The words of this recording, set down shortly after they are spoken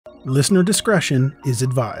Listener discretion is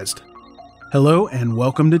advised. Hello and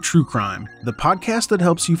welcome to True Crime, the podcast that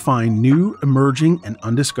helps you find new, emerging, and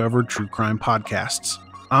undiscovered true crime podcasts.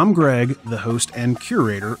 I'm Greg, the host and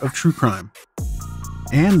curator of True Crime.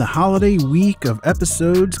 And the holiday week of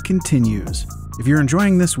episodes continues. If you're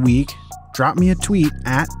enjoying this week, drop me a tweet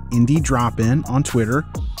at IndieDropIn on Twitter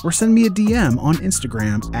or send me a DM on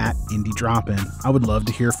Instagram at IndieDropIn. I would love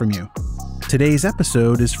to hear from you. Today's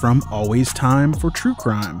episode is from Always Time for True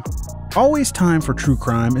Crime. Always Time for True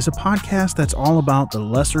Crime is a podcast that's all about the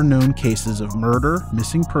lesser-known cases of murder,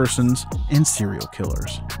 missing persons, and serial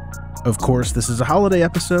killers. Of course, this is a holiday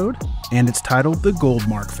episode, and it's titled The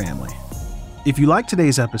Goldmark Family. If you like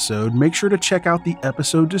today's episode, make sure to check out the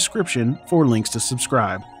episode description for links to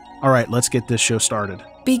subscribe. All right, let's get this show started.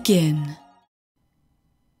 Begin.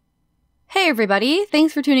 Hey everybody,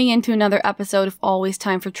 thanks for tuning in to another episode of Always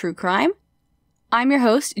Time for True Crime. I'm your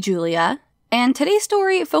host, Julia, and today's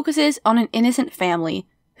story focuses on an innocent family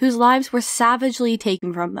whose lives were savagely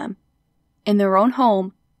taken from them in their own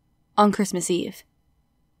home on Christmas Eve.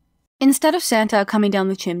 Instead of Santa coming down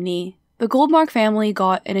the chimney, the Goldmark family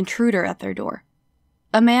got an intruder at their door,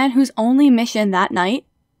 a man whose only mission that night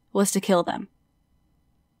was to kill them.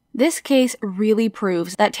 This case really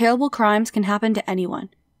proves that terrible crimes can happen to anyone.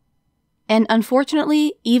 And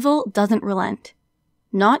unfortunately, evil doesn't relent.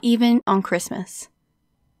 Not even on Christmas.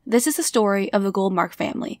 This is the story of the Goldmark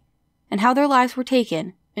family, and how their lives were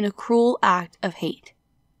taken in a cruel act of hate.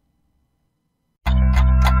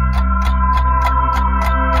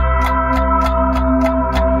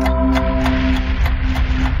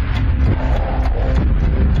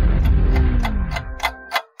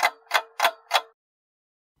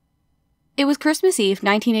 It was Christmas Eve,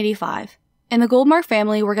 1985, and the Goldmark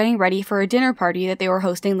family were getting ready for a dinner party that they were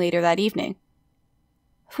hosting later that evening.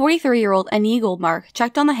 43-year-old Annie Goldmark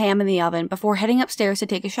checked on the ham in the oven before heading upstairs to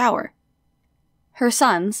take a shower. Her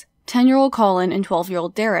sons, 10-year-old Colin and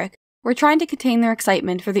 12-year-old Derek, were trying to contain their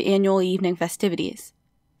excitement for the annual evening festivities.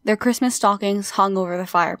 Their Christmas stockings hung over the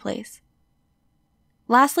fireplace.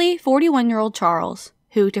 Lastly, 41-year-old Charles,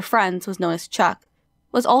 who to friends was known as Chuck,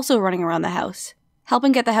 was also running around the house,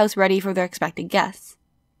 helping get the house ready for their expected guests.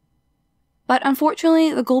 But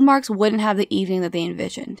unfortunately, the Goldmarks wouldn't have the evening that they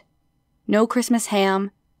envisioned. No Christmas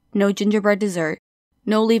ham, no gingerbread dessert,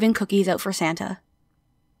 no leaving cookies out for Santa.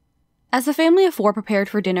 As the family of four prepared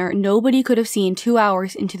for dinner, nobody could have seen 2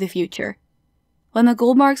 hours into the future, when the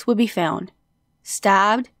Goldmarks would be found,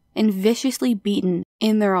 stabbed and viciously beaten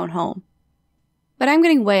in their own home. But I'm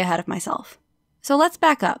getting way ahead of myself. So let's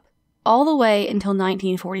back up, all the way until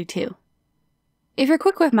 1942. If you're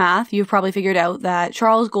quick with math, you've probably figured out that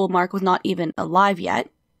Charles Goldmark was not even alive yet,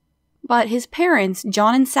 but his parents,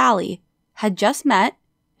 John and Sally, had just met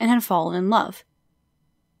and had fallen in love.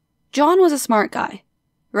 John was a smart guy.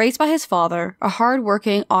 Raised by his father, a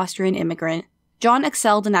hard-working Austrian immigrant, John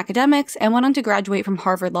excelled in academics and went on to graduate from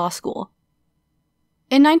Harvard Law School.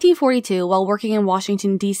 In 1942, while working in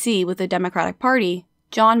Washington, D.C. with the Democratic Party,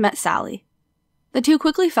 John met Sally. The two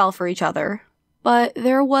quickly fell for each other, but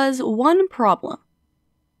there was one problem.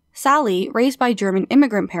 Sally, raised by German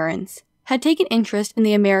immigrant parents, had taken interest in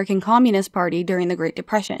the American Communist Party during the Great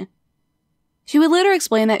Depression. She would later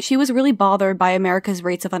explain that she was really bothered by America's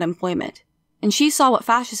rates of unemployment, and she saw what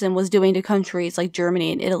fascism was doing to countries like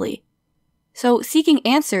Germany and Italy. So, seeking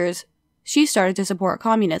answers, she started to support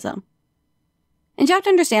communism. And you have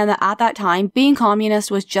to understand that at that time, being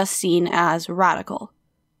communist was just seen as radical.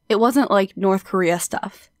 It wasn't like North Korea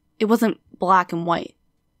stuff. It wasn't black and white.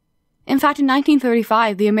 In fact, in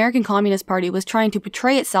 1935, the American Communist Party was trying to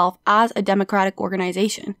portray itself as a democratic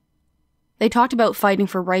organization. They talked about fighting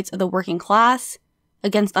for rights of the working class,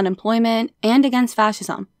 against unemployment, and against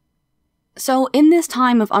fascism. So in this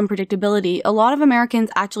time of unpredictability, a lot of Americans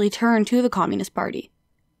actually turned to the Communist Party.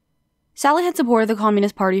 Sally had supported the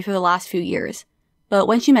Communist Party for the last few years, but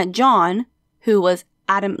when she met John, who was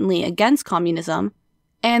adamantly against communism,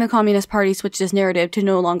 and the Communist Party switched its narrative to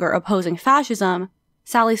no longer opposing fascism,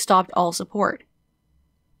 Sally stopped all support.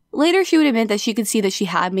 Later, she would admit that she could see that she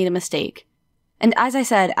had made a mistake. And as I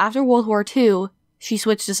said, after World War II, she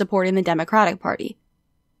switched to supporting the Democratic Party.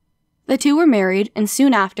 The two were married and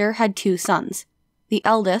soon after had 2 sons, the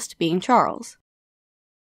eldest being Charles.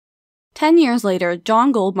 10 years later,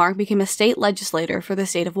 John Goldmark became a state legislator for the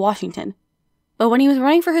state of Washington. But when he was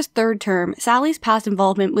running for his 3rd term, Sally's past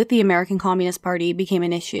involvement with the American Communist Party became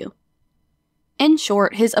an issue. In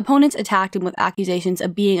short, his opponents attacked him with accusations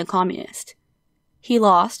of being a communist. He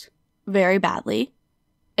lost, very badly,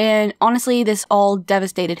 and honestly, this all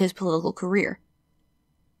devastated his political career.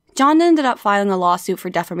 John ended up filing a lawsuit for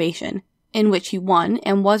defamation, in which he won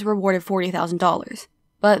and was rewarded $40,000.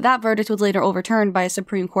 but that verdict was later overturned by a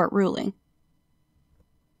Supreme Court ruling.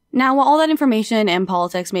 Now, while all that information and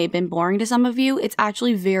politics may have been boring to some of you, it's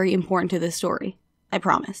actually very important to this story. I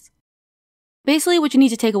promise. Basically, what you need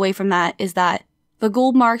to take away from that is that the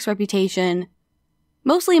Goldmark's reputation,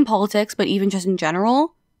 mostly in politics, but even just in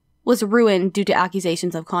general, was ruined due to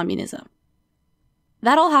accusations of communism.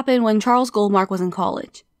 That all happened when Charles Goldmark was in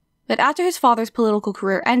college. But after his father's political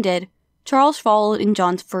career ended, Charles followed in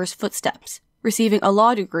John's first footsteps, receiving a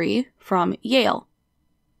law degree from Yale.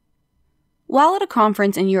 While at a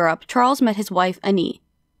conference in Europe, Charles met his wife, Annie.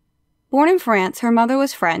 Born in France, her mother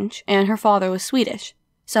was French and her father was Swedish,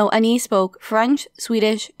 so Annie spoke French,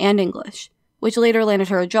 Swedish, and English, which later landed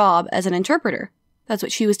her a job as an interpreter. That's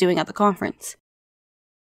what she was doing at the conference.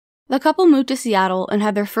 The couple moved to Seattle and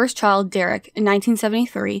had their first child, Derek, in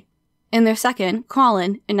 1973, and their second,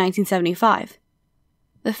 Colin, in 1975.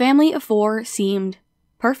 The family of four seemed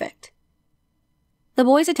perfect. The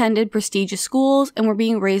boys attended prestigious schools and were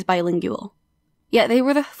being raised bilingual. Yet they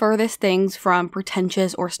were the furthest things from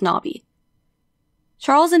pretentious or snobby.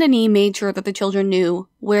 Charles and Annie made sure that the children knew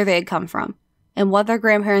where they had come from and what their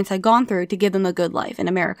grandparents had gone through to give them a good life in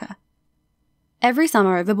America. Every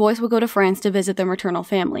summer, the boys would go to France to visit their maternal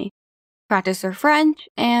family, practice their French,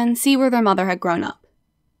 and see where their mother had grown up.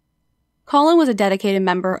 Colin was a dedicated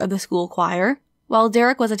member of the school choir, while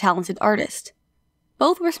Derek was a talented artist.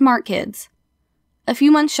 Both were smart kids. A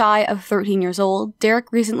few months shy of 13 years old,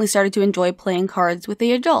 Derek recently started to enjoy playing cards with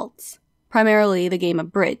the adults, primarily the game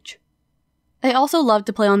of bridge. They also loved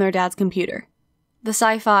to play on their dad's computer, the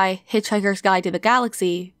sci-fi Hitchhiker's Guide to the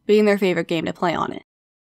Galaxy being their favorite game to play on it.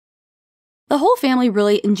 The whole family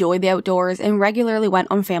really enjoyed the outdoors and regularly went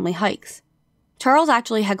on family hikes. Charles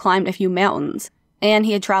actually had climbed a few mountains, and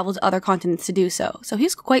he had traveled to other continents to do so he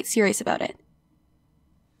was quite serious about it.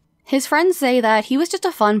 His friends say that he was just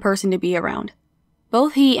a fun person to be around.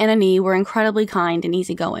 Both he and Annie were incredibly kind and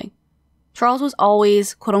easygoing. Charles was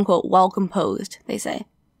always, quote-unquote, well-composed, they say.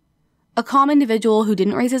 A calm individual who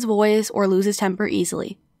didn't raise his voice or lose his temper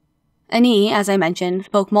easily. Annie, as I mentioned,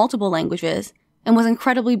 spoke multiple languages and was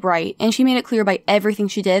incredibly bright, and she made it clear by everything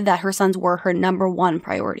she did that her sons were her number one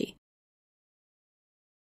priority.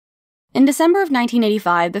 In December of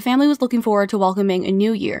 1985, the family was looking forward to welcoming a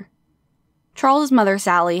new year. Charles's mother,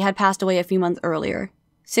 Sally, had passed away a few months earlier,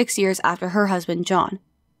 6 years after her husband, John.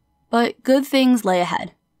 But good things lay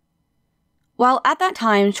ahead. While at that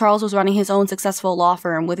time, Charles was running his own successful law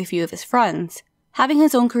firm with a few of his friends, having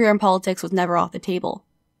his own career in politics was never off the table.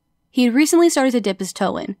 He had recently started to dip his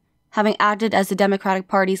toe in, having acted as the Democratic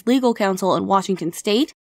Party's legal counsel in Washington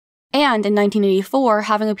state, and in 1984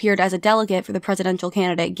 having appeared as a delegate for the presidential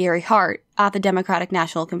candidate Gary Hart at the Democratic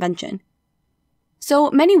National Convention.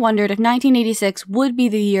 So many wondered if 1986 would be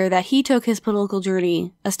the year that he took his political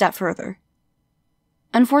journey a step further.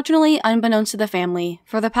 Unfortunately, unbeknownst to the family,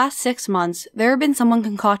 for the past 6 months, there had been someone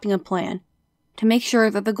concocting a plan to make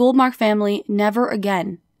sure that the Goldmark family never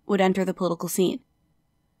again would enter the political scene.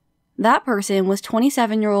 That person was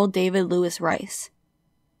 27-year-old David Lewis Rice.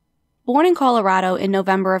 Born in Colorado in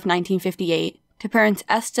November of 1958 to parents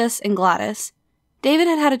Estes and Gladys, David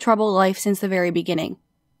had had a troubled life since the very beginning.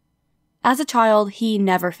 As a child, he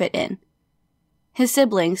never fit in. His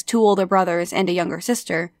siblings, 2 older brothers and a younger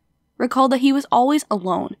sister, recalled that he was always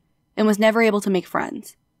alone and was never able to make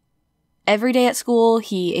friends. Every day at school,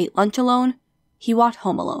 he ate lunch alone, he walked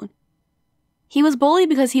home alone. He was bullied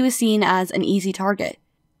because he was seen as an easy target.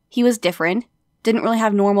 He was different, didn't really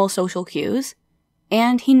have normal social cues,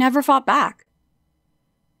 and he never fought back.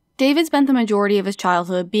 David spent the majority of his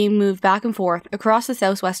childhood being moved back and forth across the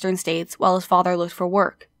southwestern states while his father looked for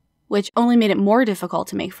work, which only made it more difficult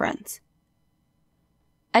to make friends.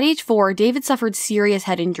 At age 4, David suffered serious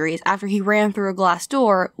head injuries after he ran through a glass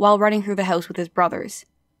door while running through the house with his brothers.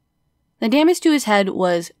 The damage to his head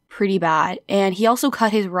was pretty bad, and he also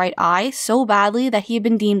cut his right eye so badly that he had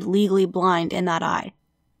been deemed legally blind in that eye.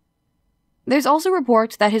 There's also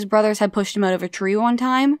reports that his brothers had pushed him out of a tree one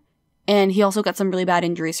time, and he also got some really bad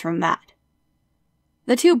injuries from that.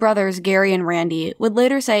 The 2 brothers, Gary and Randy, would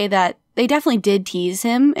later say that they definitely did tease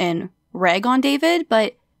him and rag on David,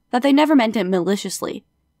 but that they never meant it maliciously.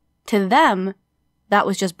 To them, that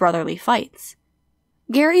was just brotherly fights.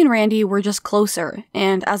 Gary and Randy were just closer,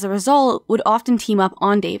 and as a result, would often team up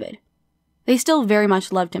on David. They still very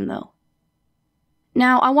much loved him, though.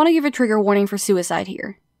 Now, I want to give a trigger warning for suicide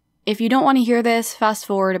here. If you don't want to hear this, fast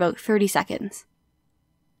forward about 30 seconds.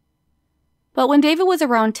 But when David was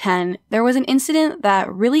around 10, there was an incident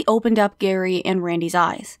that really opened up Gary and Randy's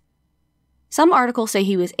eyes. Some articles say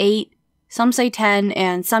he was 8, some say 10,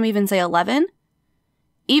 and some even say 11.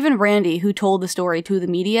 Even Randy, who told the story to the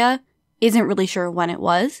media, isn't really sure when it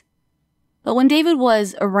was. But when David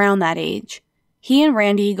was around that age, he and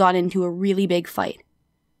Randy got into a really big fight.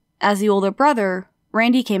 As the older brother,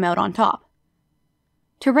 Randy came out on top.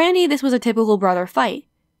 To Randy, this was a typical brother fight,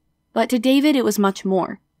 but to David, it was much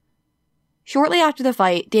more. Shortly after the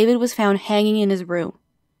fight, David was found hanging in his room.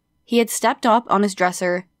 He had stepped up on his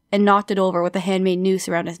dresser and knocked it over with a handmade noose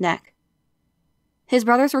around his neck. His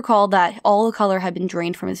brothers recalled that all the color had been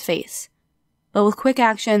drained from his face, but with quick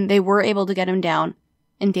action, they were able to get him down,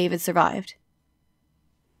 and David survived.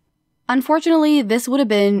 Unfortunately, this would have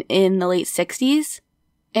been in the late 60s,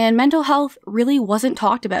 and mental health really wasn't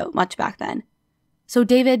talked about much back then, so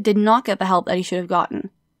David did not get the help that he should have gotten.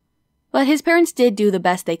 But his parents did do the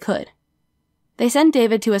best they could. They sent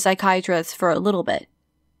David to a psychiatrist for a little bit,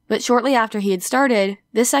 but shortly after he had started,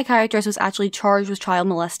 this psychiatrist was actually charged with child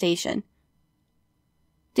molestation.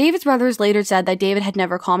 David's brothers later said that David had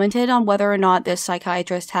never commented on whether or not this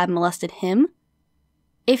psychiatrist had molested him.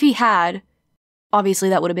 If he had, obviously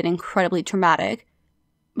that would have been incredibly traumatic,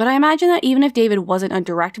 but I imagine that even if David wasn't a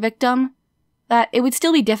direct victim, that it would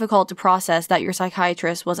still be difficult to process that your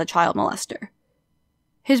psychiatrist was a child molester.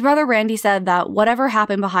 His brother Randy said that whatever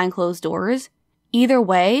happened behind closed doors, either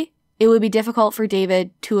way, it would be difficult for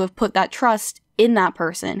David to have put that trust in that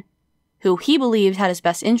person, who he believed had his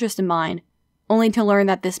best interest in mind, only to learn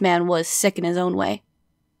that this man was sick in his own way.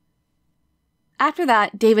 After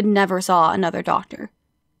that, David never saw another doctor.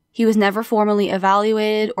 He was never formally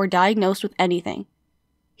evaluated or diagnosed with anything.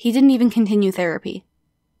 He didn't even continue therapy.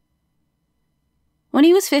 When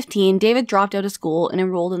he was 15, David dropped out of school and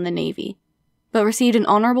enrolled in the Navy, but received an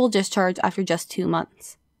honorable discharge after just 2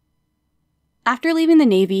 months. After leaving the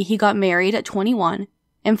Navy, he got married at 21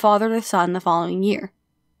 and fathered a son the following year.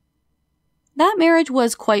 That marriage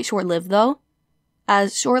was quite short-lived, though,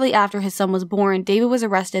 as shortly after his son was born, David was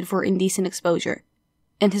arrested for indecent exposure,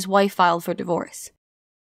 and his wife filed for divorce.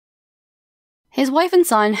 His wife and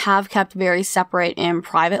son have kept very separate and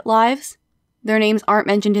private lives. Their names aren't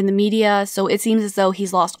mentioned in the media, so it seems as though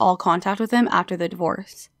he's lost all contact with them after the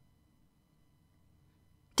divorce.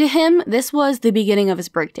 To him, this was the beginning of his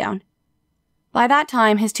breakdown. By that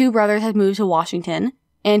time, his 2 brothers had moved to Washington,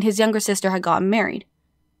 and his younger sister had gotten married.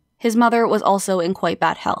 His mother was also in quite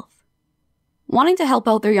bad health. Wanting to help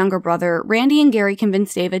out their younger brother, Randy and Gary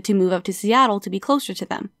convinced David to move up to Seattle to be closer to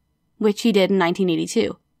them, which he did in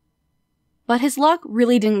 1982. But his luck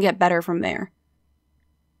really didn't get better from there.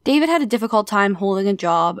 David had a difficult time holding a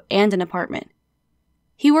job and an apartment.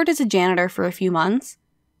 He worked as a janitor for a few months,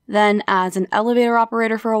 then as an elevator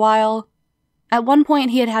operator for a while. At one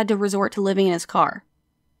point, he had had to resort to living in his car.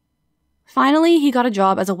 Finally, he got a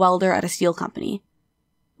job as a welder at a steel company.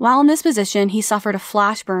 While in this position, he suffered a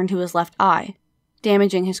flash burn to his left eye,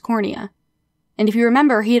 damaging his cornea. And if you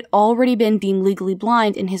remember, he had already been deemed legally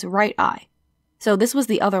blind in his right eye, so this was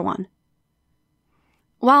the other one.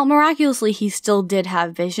 While miraculously he still did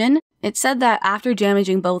have vision, it's said that after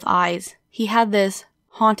damaging both eyes, he had this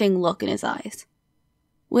haunting look in his eyes.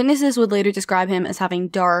 Witnesses would later describe him as having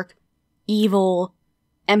dark, evil,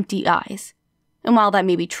 empty eyes. And while that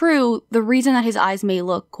may be true, the reason that his eyes may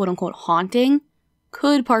look quote-unquote haunting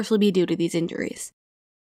could partially be due to these injuries.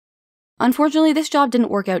 Unfortunately, this job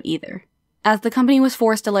didn't work out either, as the company was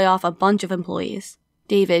forced to lay off a bunch of employees,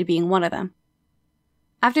 David being one of them.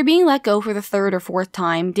 After being let go for the 3rd or 4th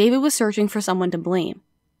time, David was searching for someone to blame,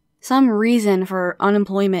 some reason for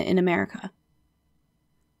unemployment in America.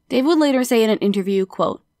 David would later say in an interview,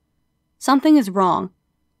 quote, "Something is wrong.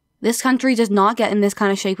 This country does not get in this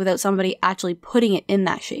kind of shape without somebody actually putting it in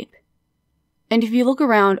that shape. And if you look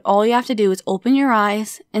around, all you have to do is open your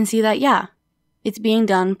eyes and see that, yeah, it's being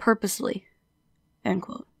done purposely." End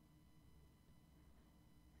quote.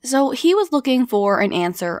 So he was looking for an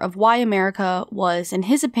answer of why America was, in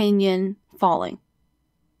his opinion, falling.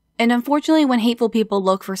 And unfortunately, when hateful people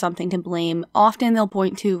look for something to blame, often they'll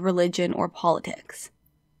point to religion or politics.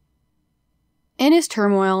 In his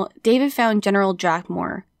turmoil, David found General Jack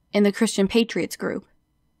Moore in the Christian Patriots group.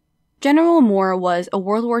 General Moore was a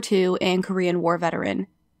World War II and Korean War veteran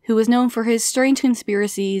who was known for his strange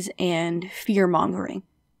conspiracies and fear-mongering.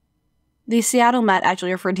 The Seattle Met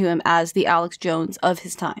actually referred to him as the Alex Jones of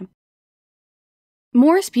his time.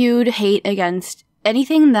 Moore spewed hate against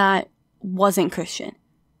anything that wasn't Christian,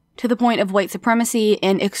 to the point of white supremacy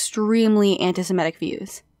and extremely anti-Semitic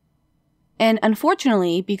views. And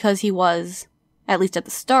unfortunately, because he was, at least at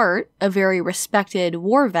the start, a very respected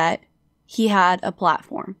war vet, he had a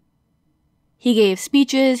platform. He gave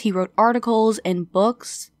speeches, he wrote articles and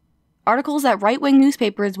books, articles that right-wing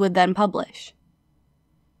newspapers would then publish.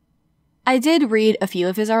 I did read a few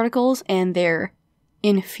of his articles, and they're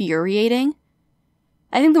infuriating.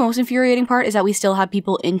 I think the most infuriating part is that we still have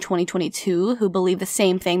people in 2022 who believe the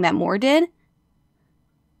same thing that Moore did.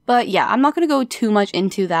 But yeah, I'm not going to go too much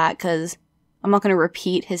into that because I'm not going to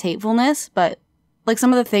repeat his hatefulness, but like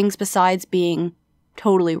some of the things besides being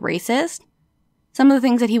totally racist, some of the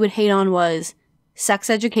things that he would hate on was sex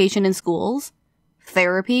education in schools,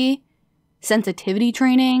 therapy, sensitivity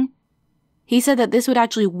training. He said that this would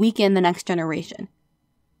actually weaken the next generation.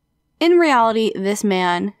 In reality, this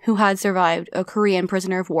man, who had survived a Korean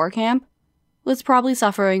prisoner of war camp, was probably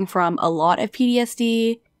suffering from a lot of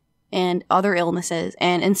PTSD and other illnesses,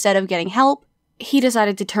 and instead of getting help, he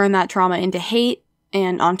decided to turn that trauma into hate,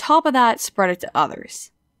 and on top of that, spread it to others.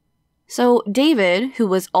 So David, who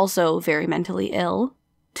was also very mentally ill,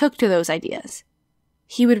 took to those ideas.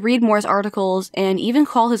 He would read Moore's articles and even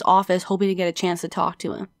call his office hoping to get a chance to talk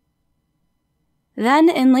to him. Then,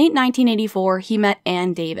 in late 1984, he met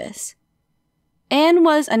Ann Davis. Ann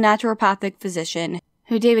was a naturopathic physician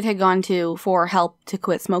who David had gone to for help to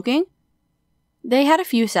quit smoking. They had a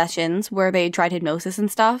few sessions where they tried hypnosis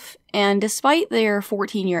and stuff, and despite their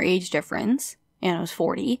 14-year age difference, Ann was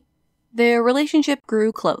 40, their relationship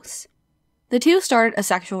grew close. The two started a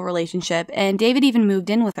sexual relationship, and David even moved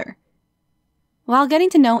in with her. While getting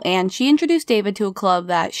to know Ann, she introduced David to a club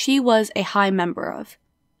that she was a high member of.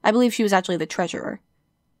 I believe she was actually the treasurer.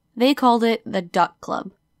 They called it the Duck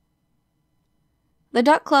Club. The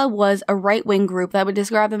Duck Club was a right-wing group that would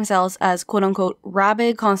describe themselves as quote-unquote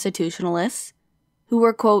rabid constitutionalists who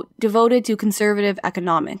were, quote, devoted to conservative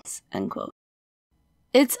economics, end quote.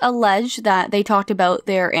 It's alleged that they talked about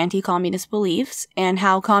their anti-communist beliefs and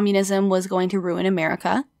how communism was going to ruin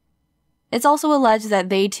America. It's also alleged that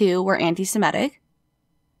they too were anti-Semitic.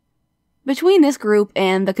 Between this group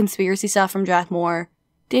and the conspiracy stuff from Jack Moore,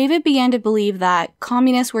 David began to believe that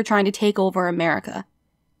communists were trying to take over America,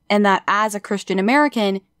 and that as a Christian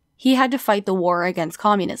American, he had to fight the war against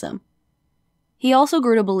communism. He also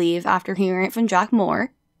grew to believe, after hearing it from Jack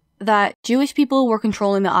Moore, that Jewish people were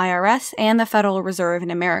controlling the IRS and the Federal Reserve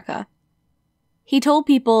in America. He told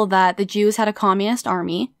people that the Jews had a communist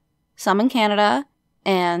army, some in Canada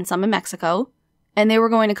and some in Mexico, and they were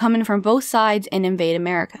going to come in from both sides and invade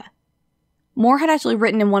America. Moore had actually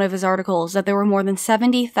written in one of his articles that there were more than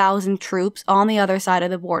 70,000 troops on the other side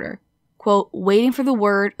of the border, quote, waiting for the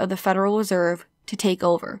word of the Federal Reserve to take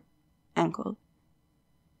over, end quote.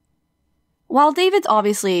 While David's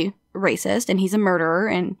obviously racist and he's a murderer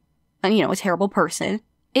and a terrible person,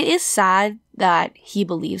 it is sad that he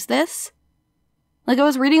believes this. Like, I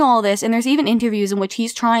was reading all this, and there's even interviews in which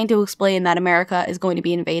he's trying to explain that America is going to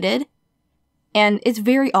be invaded, and it's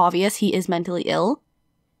very obvious he is mentally ill.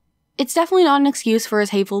 It's definitely not an excuse for his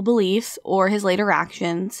hateful beliefs or his later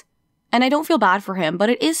actions, and I don't feel bad for him, but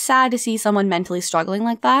it is sad to see someone mentally struggling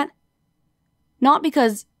like that. Not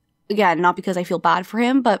because I feel bad for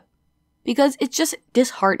him, but because it's just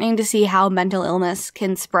disheartening to see how mental illness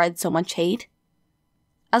can spread so much hate.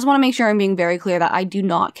 I just want to make sure I'm being very clear that I do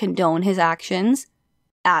not condone his actions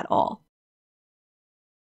at all.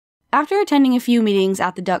 After attending a few meetings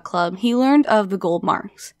at the Duck Club, he learned of the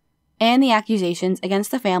Goldmarks and the accusations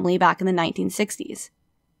against the family back in the 1960s.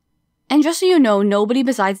 And just so you know, nobody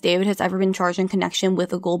besides David has ever been charged in connection with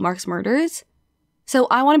the Goldmarks murders, so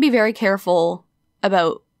I want to be very careful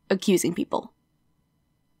about accusing people.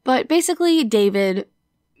 But basically, David,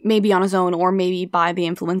 maybe on his own or maybe by the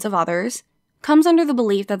influence of others, comes under the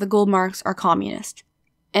belief that the Goldmarks are communist,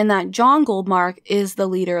 and that John Goldmark is the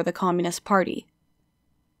leader of the Communist Party.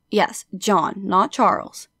 Yes, John, not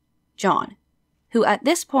Charles. John, who at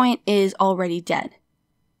this point is already dead.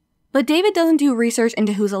 But David doesn't do research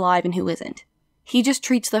into who's alive and who isn't. He just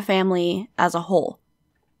treats the family as a whole.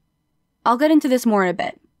 I'll get into this more in a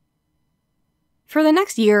bit. For the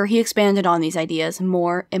next year, he expanded on these ideas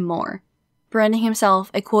more and more, branding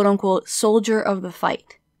himself a quote-unquote soldier of the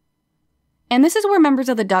fight. And this is where members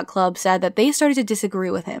of the Duck Club said that they started to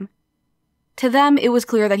disagree with him. To them, it was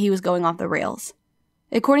clear that he was going off the rails.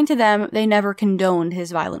 According to them, they never condoned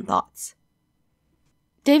his violent thoughts.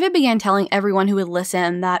 David began telling everyone who would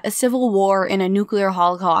listen that a civil war and a nuclear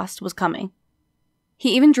holocaust was coming.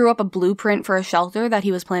 He even drew up a blueprint for a shelter that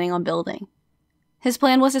he was planning on building. His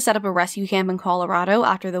plan was to set up a rescue camp in Colorado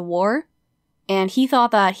after the war, and he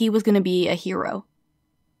thought that he was going to be a hero.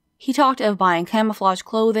 He talked of buying camouflage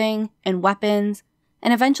clothing and weapons,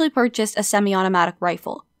 and eventually purchased a semi-automatic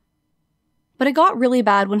rifle. But it got really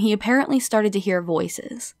bad when he apparently started to hear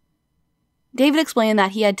voices. David explained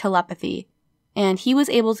that he had telepathy, and he was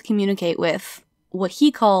able to communicate with what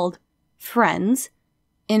he called friends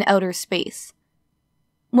in outer space.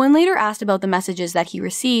 When later asked about the messages that he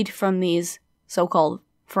received from these so-called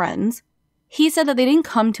friends, he said that they didn't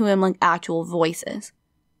come to him like actual voices,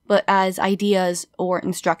 but as ideas or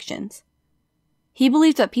instructions. He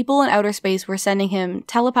believed that people in outer space were sending him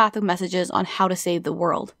telepathic messages on how to save the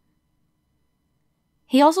world.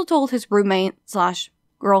 He also told his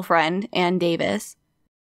roommate/girlfriend, Ann Davis,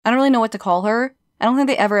 I don't really know what to call her. I don't think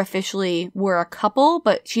they ever officially were a couple,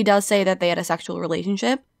 but she does say that they had a sexual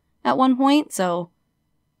relationship at one point, so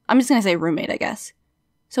I'm just going to say roommate, I guess.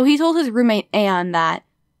 So he told his roommate, Ann, that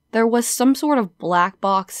there was some sort of black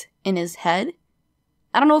box in his head.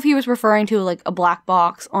 I don't know if he was referring to like a black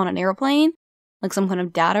box on an airplane, like some kind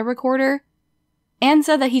of data recorder. Ann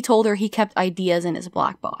said that he told her he kept ideas in his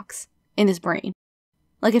black box, in his brain.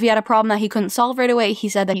 Like if he had a problem that he couldn't solve right away, he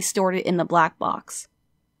said that he stored it in the black box.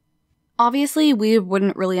 Obviously, we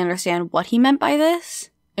wouldn't really understand what he meant by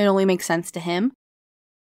this. It only makes sense to him.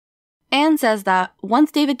 Anne says that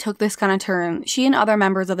once David took this kind of turn, she and other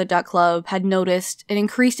members of the Duck Club had noticed an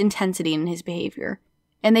increased intensity in his behavior,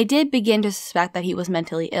 and they did begin to suspect that he was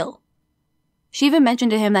mentally ill. She even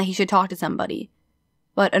mentioned to him that he should talk to somebody,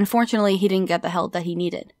 but unfortunately he didn't get the help that he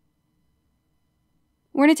needed.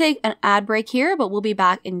 We're going to take an ad break here, but we'll be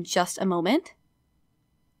back in just a moment.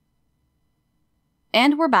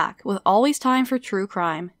 And we're back with Always Time for True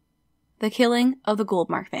Crime, the killing of the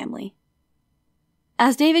Goldmark family.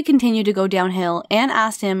 As David continued to go downhill, Anne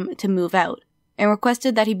asked him to move out and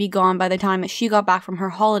requested that he be gone by the time that she got back from her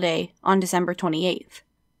holiday on December 28th.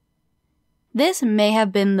 This may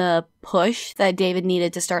have been the push that David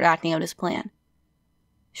needed to start acting out his plan.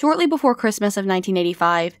 Shortly before Christmas of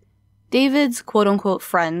 1985, David's quote-unquote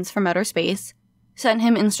friends from outer space sent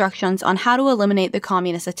him instructions on how to eliminate the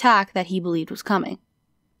communist attack that he believed was coming.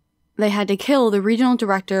 They had to kill the regional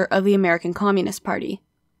director of the American Communist Party.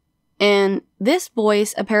 And this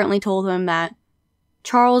voice apparently told him that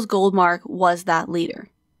Charles Goldmark was that leader.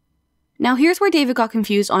 Now here's where David got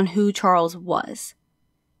confused on who Charles was.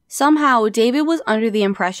 Somehow, David was under the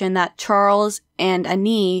impression that Charles and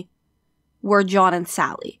Annie were John and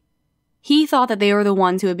Sally. He thought that they were the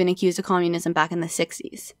ones who had been accused of communism back in the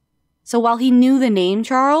 60s. So while he knew the name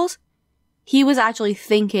Charles, he was actually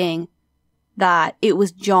thinking that it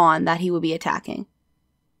was John that he would be attacking.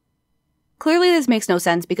 Clearly this makes no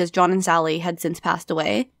sense because John and Sally had since passed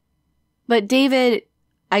away, but David,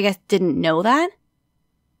 I guess, didn't know that.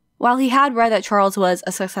 While he had read that Charles was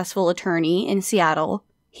a successful attorney in Seattle,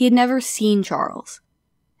 he had never seen Charles.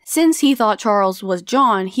 Since he thought Charles was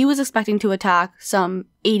John, he was expecting to attack some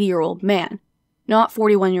 80-year-old man, not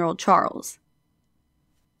 41-year-old Charles.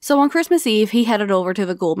 So on Christmas Eve, he headed over to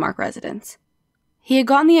the Goldmark residence. He had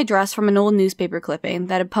gotten the address from an old newspaper clipping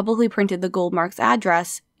that had publicly printed the Goldmark's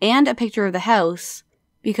address and a picture of the house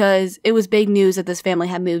because it was big news that this family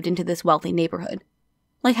had moved into this wealthy neighborhood.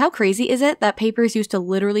 Like, how crazy is it that papers used to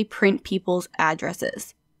literally print people's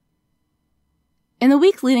addresses? In the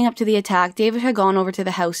weeks leading up to the attack, David had gone over to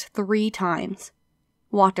the house 3 times.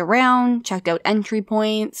 Walked around, checked out entry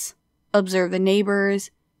points, observed the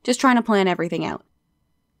neighbors, just trying to plan everything out.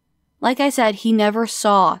 Like I said, he never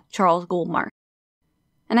saw Charles Goldmark.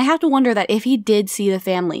 And I have to wonder that if he did see the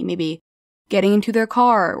family, maybe getting into their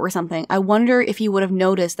car or something, I wonder if he would have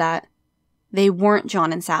noticed that they weren't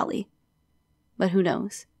John and Sally. But who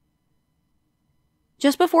knows?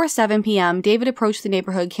 Just before 7 p.m., David approached the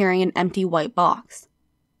neighborhood carrying an empty white box.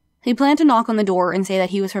 He planned to knock on the door and say that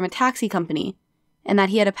he was from a taxi company and that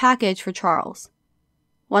he had a package for Charles.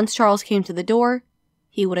 Once Charles came to the door,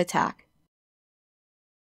 he would attack.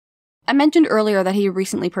 I mentioned earlier that he had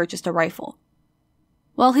recently purchased a rifle.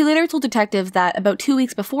 Well, he later told detectives that about 2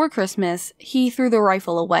 weeks before Christmas, he threw the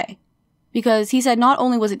rifle away. Because he said not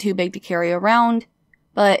only was it too big to carry around,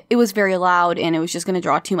 but it was very loud and it was just going to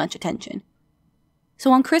draw too much attention.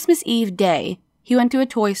 So on Christmas Eve day, he went to a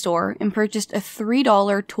toy store and purchased a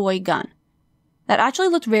 $3 toy gun that actually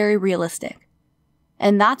looked very realistic.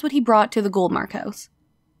 And that's what he brought to the Goldmark house.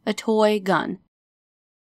 A toy gun.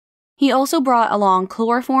 He also brought along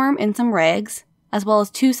chloroform and some rags, as well as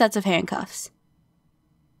 2 sets of handcuffs.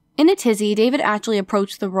 In a tizzy, David actually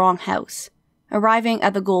approached the wrong house, arriving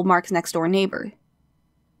at the Goldmark's next-door neighbor.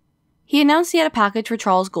 He announced he had a package for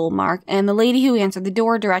Charles Goldmark, and the lady who answered the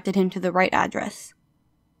door directed him to the right address.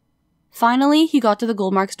 Finally, he got to the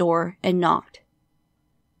Goldmark's door and knocked.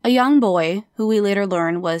 A young boy, who we later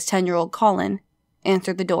learned was 10-year-old Colin,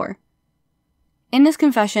 answered the door. In his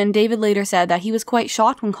confession, David later said that he was quite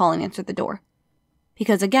shocked when Colin answered the door.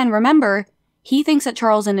 Because again, remember, he thinks that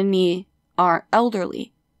Charles and Annie are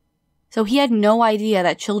elderly. So he had no idea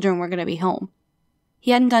that children were going to be home.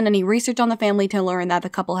 He hadn't done any research on the family to learn that the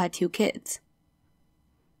couple had 2 kids.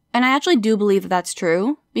 And I actually do believe that that's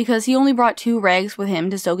true, because he only brought 2 rags with him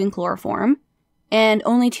to soak in chloroform, and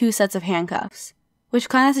only 2 sets of handcuffs. which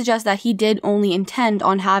kind of suggests that he did only intend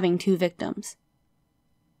on having 2 victims.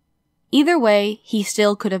 Either way, he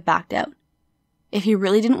still could have backed out. If he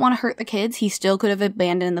really didn't want to hurt the kids, he still could have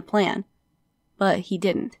abandoned the plan. But he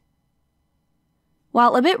didn't.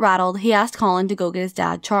 While a bit rattled, he asked Colin to go get his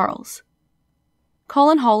dad, Charles.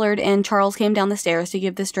 Colin hollered and Charles came down the stairs to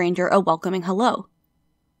give the stranger a welcoming hello.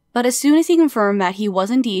 But as soon as he confirmed that he was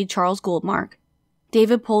indeed Charles Goldmark,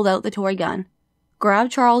 David pulled out the toy gun,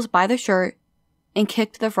 grabbed Charles by the shirt, and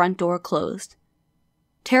kicked the front door closed.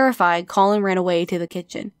 Terrified, Colin ran away to the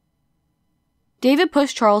kitchen. David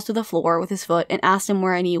pushed Charles to the floor with his foot and asked him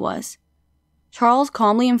where Annie was. Charles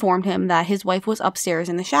calmly informed him that his wife was upstairs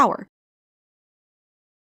in the shower.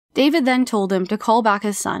 David then told him to call back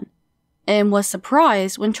his son, and was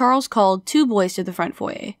surprised when Charles called 2 boys to the front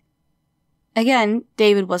foyer. Again,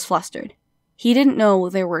 David was flustered. He didn't know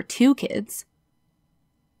there were 2 kids.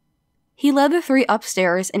 He led the 3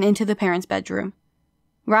 upstairs and into the parents' bedroom.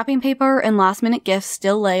 Wrapping paper and last-minute gifts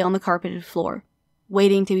still lay on the carpeted floor,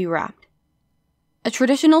 waiting to be wrapped. A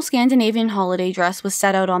traditional Scandinavian holiday dress was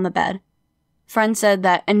set out on the bed. Friends said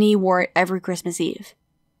that Annie wore it every Christmas Eve.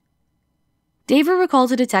 David recalled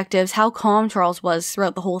to detectives how calm Charles was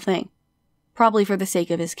throughout the whole thing, probably for the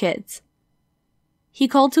sake of his kids. He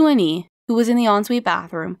called to Annie, who was in the ensuite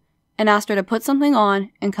bathroom, and asked her to put something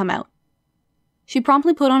on and come out. She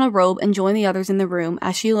promptly put on a robe and joined the others in the room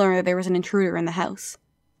as she learned that there was an intruder in the house.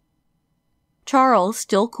 Charles,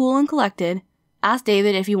 still cool and collected, asked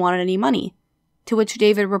David if he wanted any money, to which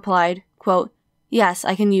David replied, quote, "Yes,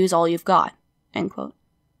 I can use all you've got," end quote.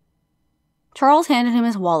 Charles handed him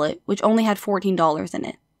his wallet, which only had $14 in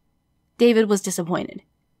it. David was disappointed.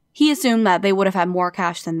 He assumed that they would have had more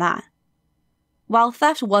cash than that. While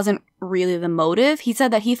theft wasn't really the motive, he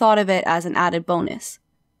said that he thought of it as an added bonus,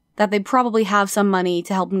 that they'd probably have some money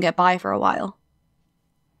to help him get by for a while.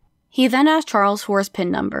 He then asked Charles for his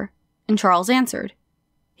PIN number, and Charles answered.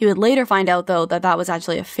 He would later find out, though, that that was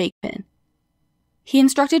actually a fake PIN. He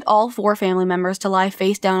instructed all 4 family members to lie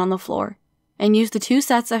face down on the floor, and used the 2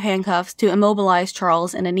 sets of handcuffs to immobilize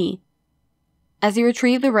Charles and Annie. As he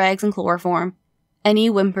retrieved the rags and chloroform, Annie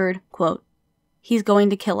whimpered, quote, "He's going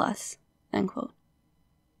to kill us," end quote.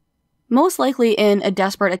 Most likely in a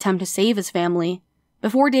desperate attempt to save his family,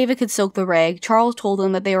 before David could soak the rag, Charles told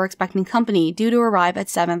them that they were expecting company due to arrive at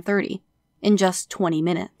 7:30, in just 20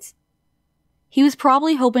 minutes. He was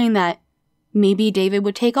probably hoping that maybe David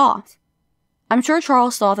would take off. I'm sure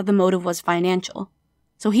Charles thought that the motive was financial,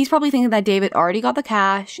 so he's probably thinking that David already got the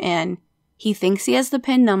cash and he thinks he has the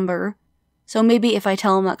PIN number, so maybe if I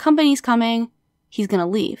tell him that company's coming, he's gonna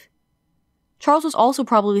leave. Charles was also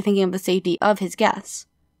probably thinking of the safety of his guests,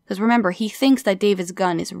 because remember, he thinks that David's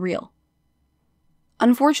gun is real.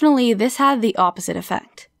 Unfortunately, this had the opposite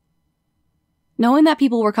effect. Knowing that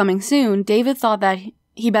people were coming soon, David thought that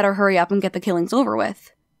he better hurry up and get the killings over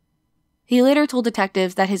with. He later told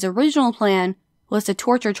detectives that his original plan was to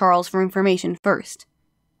torture Charles for information first,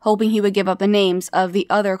 hoping he would give up the names of the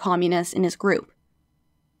other communists in his group.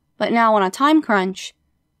 But now on a time crunch,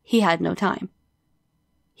 he had no time.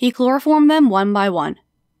 He chloroformed them one by one,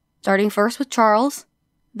 starting first with Charles,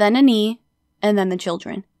 then Annie, and then the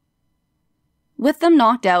children. With them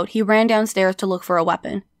knocked out, he ran downstairs to look for a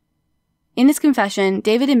weapon. In his confession,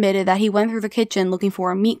 David admitted that he went through the kitchen looking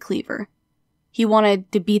for a meat cleaver. He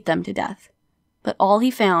wanted to beat them to death, but all he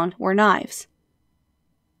found were knives.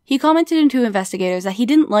 He commented to investigators that he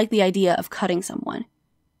didn't like the idea of cutting someone.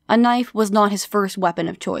 A knife was not his first weapon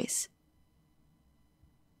of choice.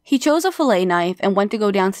 He chose a fillet knife and went to go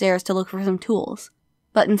downstairs to look for some tools,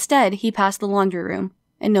 but instead he passed the laundry room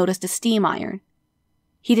and noticed a steam iron.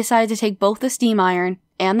 He decided to take both the steam iron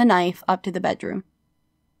and the knife up to the bedroom.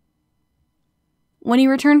 When he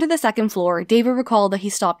returned to the second floor, David recalled that he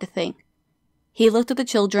stopped to think. He looked at the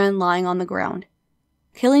children lying on the ground.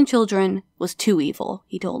 Killing children was too evil,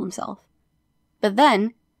 he told himself. But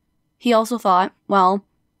then, he also thought, well,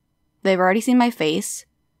 they've already seen my face.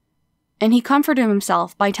 And he comforted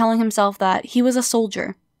himself by telling himself that he was a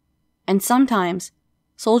soldier. And sometimes,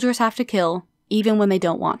 soldiers have to kill even when they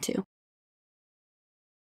don't want to.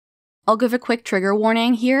 I'll give a quick trigger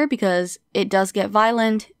warning here because it does get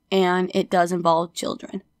violent and it does involve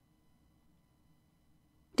children.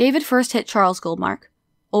 David first hit Charles Goldmark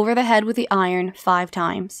over the head with the iron 5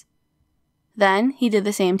 times. Then he did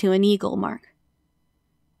the same to Annie Goldmark.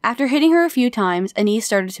 After hitting her a few times, Annie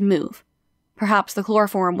started to move. Perhaps the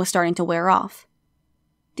chloroform was starting to wear off.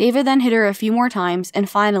 David then hit her a few more times and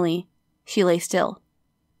finally, she lay still.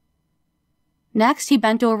 Next, he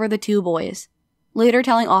bent over the 2 boys, later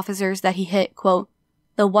telling officers that he hit, quote,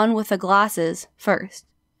 "the one with the glasses first,"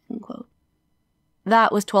 end quote.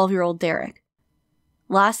 That was 12-year-old Derek.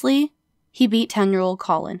 Lastly, he beat 10-year-old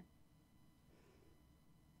Colin.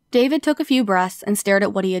 David took a few breaths and stared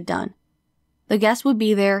at what he had done. The guest would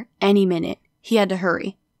be there any minute. He had to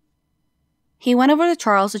hurry. He went over to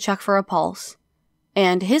Charles to check for a pulse,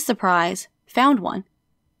 and to his surprise, found one.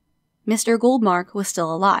 Mr. Goldmark was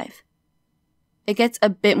still alive. It gets a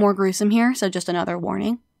bit more gruesome here, so just another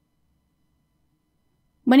warning.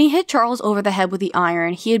 When he hit Charles over the head with the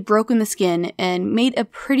iron, he had broken the skin and made a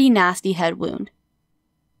pretty nasty head wound.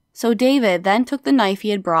 So David then took the knife he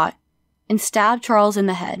had brought and stabbed Charles in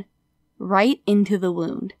the head, right into the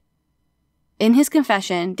wound. In his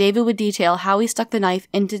confession, David would detail how he stuck the knife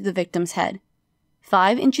into the victim's head,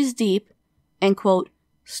 5 inches deep, and, quote,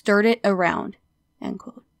 stirred it around, end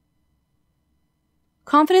quote.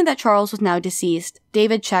 Confident that Charles was now deceased,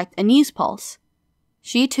 David checked Annie's pulse.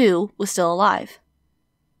 She, too, was still alive.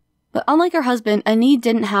 But unlike her husband, Annie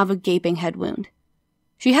didn't have a gaping head wound.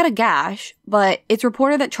 She had a gash, but it's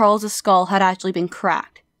reported that Charles's skull had actually been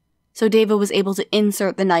cracked, so David was able to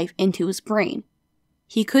insert the knife into his brain.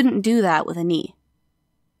 He couldn't do that with Annie.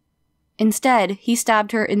 Instead, he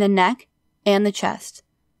stabbed her in the neck and the chest,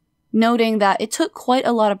 noting that it took quite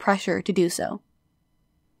a lot of pressure to do so.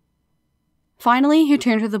 Finally, he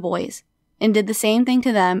turned to the boys and did the same thing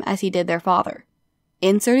to them as he did their father,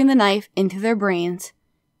 inserting the knife into their brains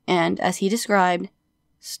and, as he described,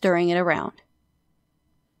 stirring it around.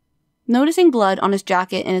 Noticing blood on his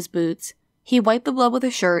jacket and his boots, he wiped the blood with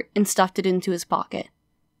his shirt and stuffed it into his pocket.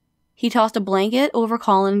 He tossed a blanket over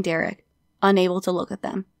Colin and Derek, unable to look at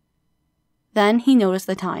them. Then he noticed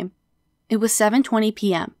the time. It was 7:20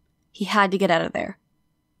 p.m. He had to get out of there.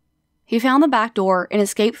 He found the back door and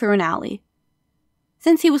escaped through an alley.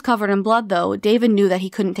 Since he was covered in blood, though, David knew that he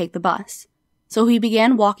couldn't take the bus, so he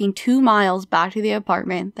began walking 2 miles back to the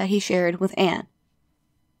apartment that he shared with Anne.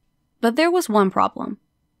 But there was one problem.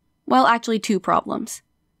 Well, actually 2 problems.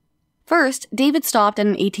 First, David stopped at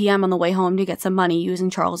an ATM on the way home to get some money using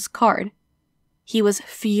Charles' card. He was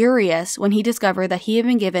furious when he discovered that he had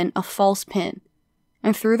been given a false PIN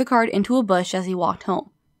and threw the card into a bush as he walked home.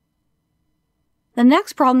 The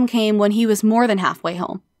next problem came when he was more than halfway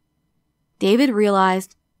home. David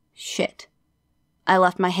realized, shit, I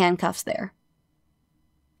left my handcuffs there.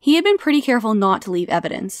 He had been pretty careful not to leave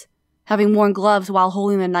evidence, having worn gloves while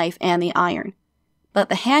holding the knife and the iron, but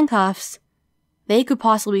the handcuffs, they could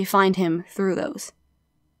possibly find him through those.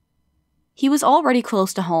 He was already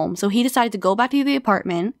close to home, so he decided to go back to the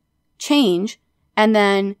apartment, change, and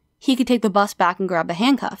then he could take the bus back and grab the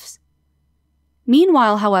handcuffs.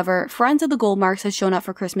 Meanwhile, however, friends of the Goldmarks had shown up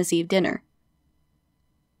for Christmas Eve dinner.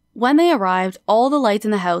 When they arrived, all the lights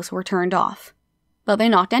in the house were turned off, but they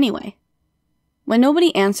knocked anyway. When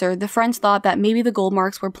nobody answered, the friends thought that maybe the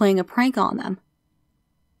Goldmarks were playing a prank on them.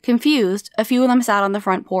 Confused, a few of them sat on the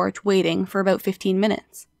front porch waiting for about 15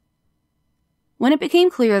 minutes. When it became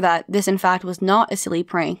clear that this in fact was not a silly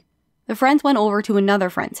prank, the friends went over to another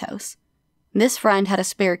friend's house. This friend had a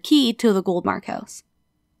spare key to the Goldmark house.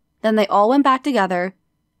 Then they all went back together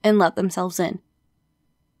and let themselves in.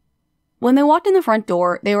 When they walked in the front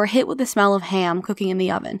door, they were hit with the smell of ham cooking in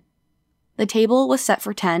the oven. The table was set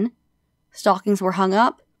for 10, stockings were hung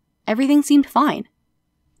up, everything seemed fine.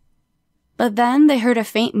 But then they heard a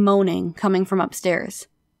faint moaning coming from upstairs.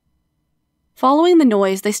 Following the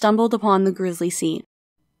noise, they stumbled upon the grisly scene.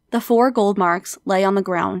 The 4 Goldmarks lay on the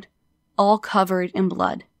ground, all covered in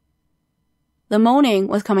blood. The moaning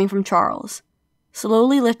was coming from Charles,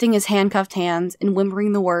 slowly lifting his handcuffed hands and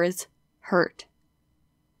whimpering the words, "hurt."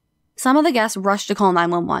 Some of the guests rushed to call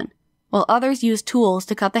 911, while others used tools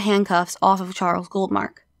to cut the handcuffs off of Charles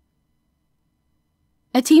Goldmark.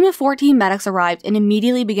 A team of 14 medics arrived and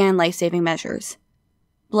immediately began life-saving measures.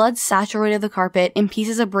 Blood saturated the carpet and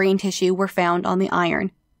pieces of brain tissue were found on the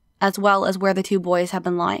iron, as well as where the 2 boys had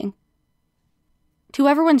been lying. To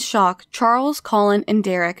everyone's shock, Charles, Colin, and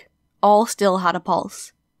Derek all still had a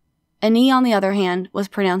pulse. Annie, on the other hand, was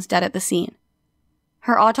pronounced dead at the scene.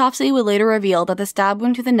 Her autopsy would later reveal that the stab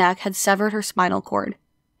wound to the neck had severed her spinal cord,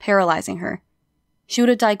 paralyzing her. She would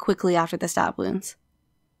have died quickly after the stab wounds.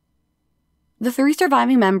 The 3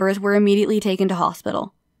 surviving members were immediately taken to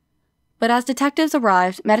hospital. But as detectives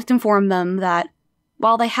arrived, medics informed them that,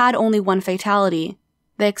 while they had only 1 fatality,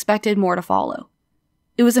 they expected more to follow.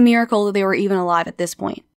 It was a miracle that they were even alive at this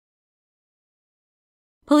point.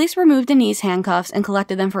 Police removed Annie's handcuffs and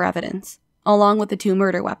collected them for evidence, along with the 2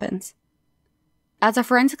 murder weapons. As a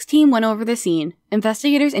forensics team went over the scene,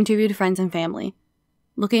 investigators interviewed friends and family,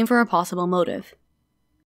 looking for a possible motive.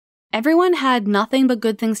 Everyone had nothing but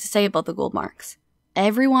good things to say about the Goldmarks.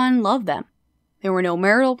 Everyone loved them. There were no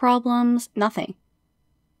marital problems, nothing.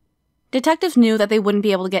 Detectives knew that they wouldn't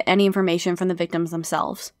be able to get any information from the victims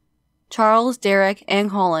themselves. Charles, Derek,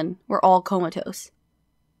 and Colin were all comatose.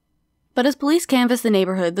 But as police canvassed the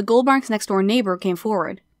neighborhood, the Goldmark's next-door neighbor came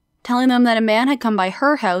forward, telling them that a man had come by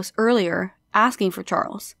her house earlier asking for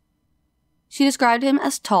Charles. She described him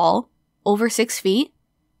as tall, over 6 feet,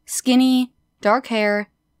 skinny, dark hair,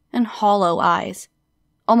 and hollow eyes.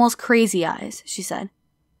 Almost crazy eyes, she said.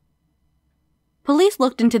 Police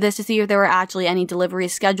looked into this to see if there were actually any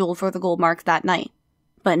deliveries scheduled for the Goldmarks that night,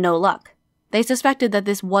 but no luck. They suspected that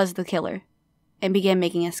this was the killer, and began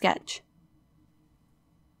making a sketch.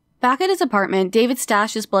 Back at his apartment, David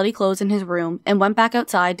stashed his bloody clothes in his room and went back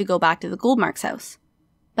outside to go back to the Goldmarks' house.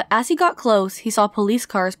 But as he got close, he saw police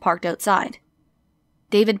cars parked outside.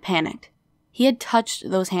 David panicked. He had touched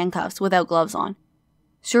those handcuffs without gloves on.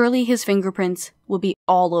 Surely his fingerprints would be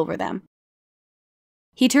all over them.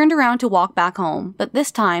 He turned around to walk back home, but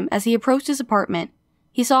this time, as he approached his apartment,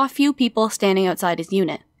 he saw a few people standing outside his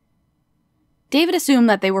unit. David assumed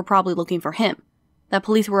that they were probably looking for him, that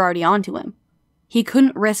police were already onto him. He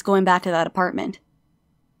couldn't risk going back to that apartment.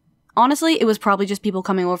 Honestly, it was probably just people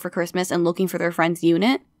coming over for Christmas and looking for their friend's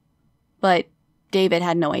unit, but David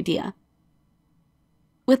had no idea.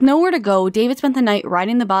 With nowhere to go, David spent the night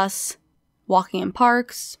riding the bus, walking in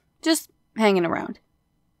parks, just hanging around.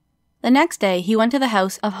 The next day, he went to the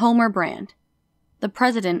house of Homer Brand, the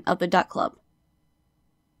president of the Duck Club.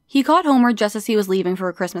 He caught Homer just as he was leaving for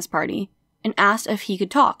a Christmas party and asked if he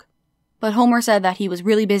could talk, but Homer said that he was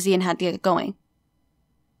really busy and had to get going.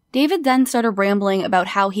 David then started rambling about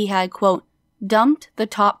how he had, quote, dumped the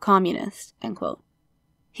top communist, end quote.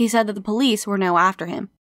 He said that the police were now after him.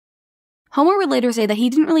 Homer would later say that he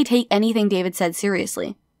didn't really take anything David said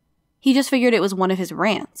seriously. He just figured it was one of his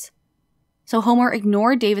rants. So Homer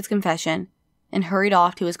ignored David's confession and hurried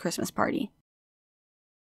off to his Christmas party.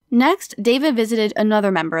 Next, David visited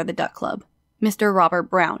another member of the Duck Club, Mr. Robert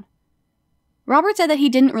Brown. Robert said that he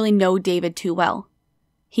didn't really know David too well.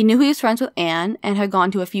 He knew he was friends with Anne and had gone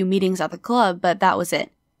to a few meetings at the club, but that was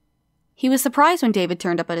it. He was surprised when David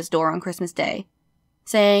turned up at his door on Christmas Day,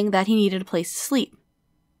 saying that he needed a place to sleep.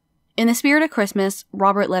 In the spirit of Christmas,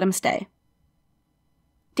 Robert let him stay.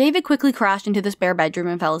 David quickly crashed into the spare bedroom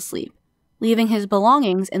and fell asleep, leaving his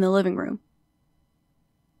belongings in the living room.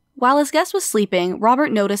 While his guest was sleeping,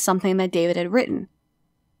 Robert noticed something that David had written.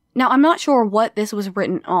 Now, I'm not sure what this was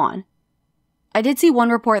written on. I did see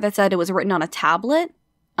one report that said it was written on a tablet,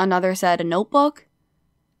 another said a notebook.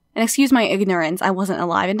 And excuse my ignorance, I wasn't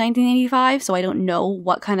alive in 1985, so I don't know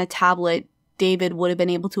what kind of tablet David would have been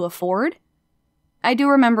able to afford. I do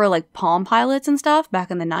remember like Palm Pilots and stuff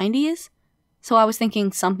back in the 90s, so I was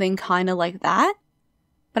thinking something kind of like that.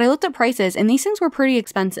 But I looked at prices and these things were pretty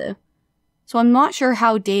expensive, so I'm not sure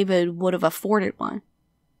how David would have afforded one.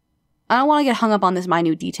 I don't want to get hung up on this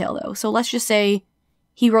minute detail though, so let's just say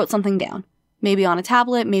he wrote something down, maybe on a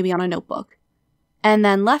tablet, maybe on a notebook, and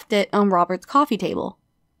then left it on Robert's coffee table.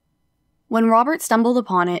 When Robert stumbled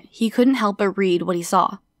upon it, he couldn't help but read what he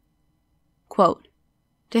saw. Quote,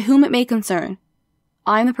 "To whom it may concern,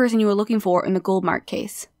 I am the person you were looking for in the Goldmark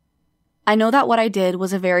case. I know that what I did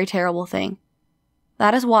was a very terrible thing.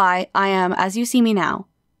 That is why I am as you see me now.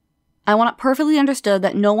 I want it perfectly understood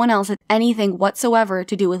that no one else had anything whatsoever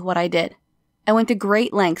to do with what I did. I went to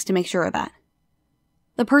great lengths to make sure of that.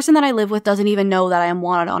 The person that I live with doesn't even know that I am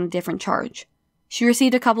wanted on a different charge. She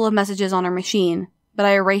received a couple of messages on her machine, but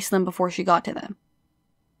I erased them before she got to them.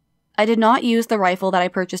 I did not use the rifle that I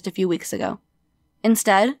purchased a few weeks ago.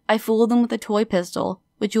 Instead, I fooled them with a toy pistol,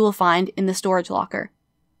 which you will find in the storage locker.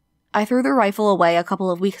 I threw the rifle away a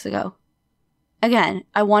couple of weeks ago. Again,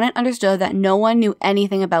 I want it understood that no one knew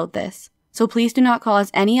anything about this, so please do not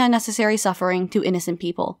cause any unnecessary suffering to innocent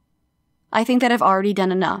people. I think that I've already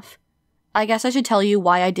done enough. I guess I should tell you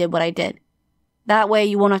why I did what I did. That way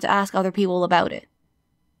you won't have to ask other people about it.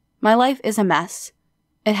 My life is a mess.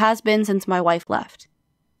 It has been since my wife left.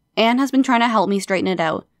 Anne has been trying to help me straighten it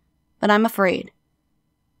out, but I'm afraid."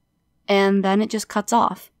 And then it just cuts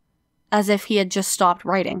off, as if he had just stopped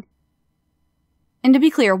writing. And to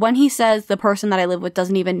be clear, when he says the person that I live with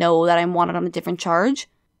doesn't even know that I'm wanted on a different charge,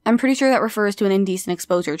 I'm pretty sure that refers to an indecent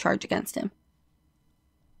exposure charge against him.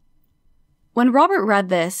 When Robert read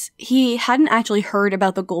this, he hadn't actually heard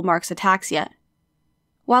about the Goldmarks attacks yet.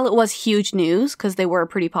 While it was huge news, because they were a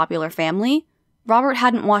pretty popular family, Robert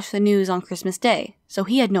hadn't watched the news on Christmas Day, so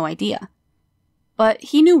he had no idea. But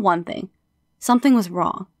he knew one thing. Something was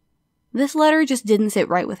wrong. This letter just didn't sit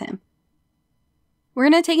right with him. We're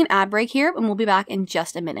going to take an ad break here, and we'll be back in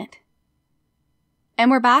just a minute. And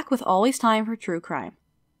we're back with Always Time for True Crime.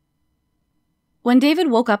 When David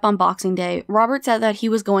woke up on Boxing Day, Robert said that he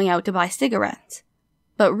was going out to buy cigarettes.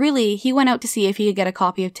 but really, he went out to see if he could get a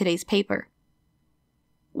copy of today's paper.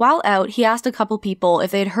 While out, he asked a couple people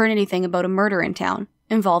if they had heard anything about a murder in town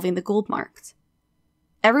involving the Goldmarks.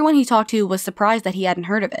 Everyone he talked to was surprised that he hadn't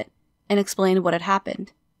heard of it, and explained what had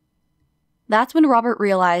happened. That's when Robert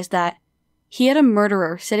realized that he had a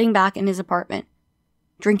murderer sitting back in his apartment,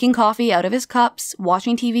 drinking coffee out of his cups,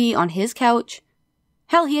 watching TV on his couch.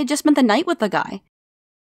 Hell, he had just spent the night with the guy.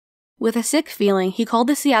 With a sick feeling, he called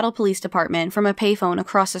the Seattle Police Department from a payphone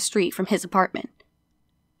across the street from his apartment.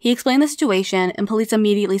 He explained the situation, and police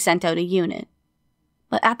immediately sent out a unit.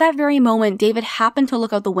 But at that very moment, David happened to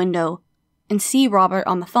look out the window and see Robert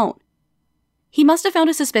on the phone. He must have found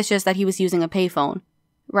it suspicious that he was using a payphone,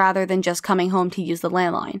 rather than just coming home to use the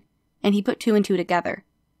landline, and he put two and two together.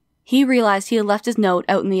 He realized he had left his note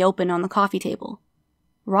out in the open on the coffee table.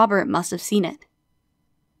 Robert must have seen it.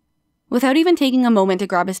 Without even taking a moment to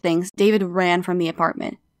grab his things, David ran from the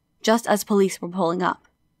apartment, just as police were pulling up.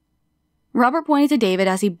 Robert pointed to David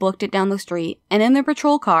as he booked it down the street, and in their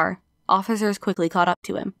patrol car, officers quickly caught up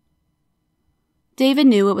to him. David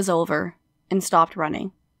knew it was over, and stopped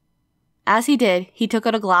running. As he did, he took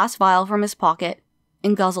out a glass vial from his pocket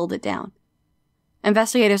and guzzled it down.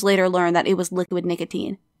 Investigators later learned that it was liquid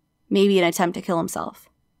nicotine, maybe an attempt to kill himself.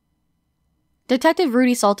 Detective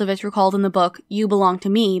Rudy Saltovich recalled in the book You Belong to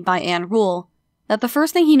Me by Anne Rule that the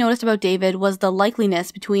first thing he noticed about David was the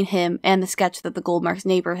likeliness between him and the sketch that the Goldmark's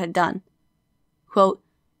neighbor had done. Quote,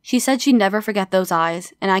 "She said she'd never forget those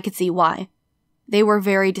eyes, and I could see why. They were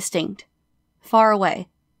very distinct. Far away.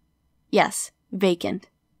 Yes, vacant."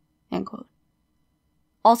 End quote.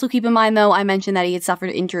 Also keep in mind, though, I mentioned that he had suffered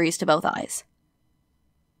injuries to both eyes.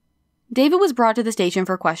 David was brought to the station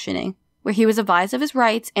for questioning, where he was advised of his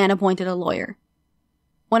rights and appointed a lawyer.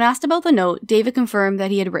 When asked about the note, David confirmed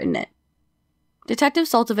that he had written it. Detective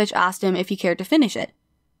Saltovich asked him if he cared to finish it.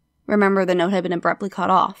 Remember, the note had been abruptly cut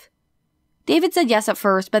off. David said yes at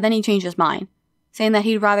first, but then he changed his mind, saying that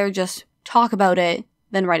he'd rather just talk about it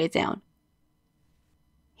than write it down.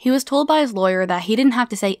 He was told by his lawyer that he didn't have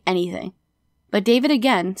to say anything, but David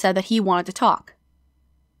again said that he wanted to talk.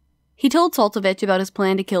 He told Saltovich about his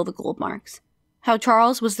plan to kill the Goldmarks, how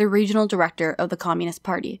Charles was the regional director of the Communist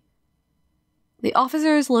Party. The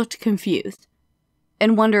officers looked confused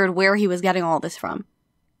and wondered where he was getting all this from,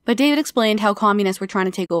 but David explained how communists were trying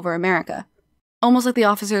to take over America, almost like the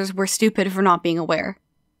officers were stupid for not being aware.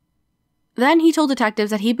 Then he told detectives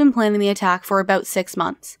that he'd been planning the attack for about 6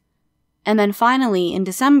 months, and then finally, in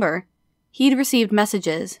December, he'd received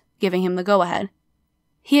messages giving him the go-ahead.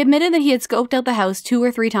 He admitted that he had scoped out the house 2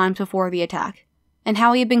 or 3 times before the attack, and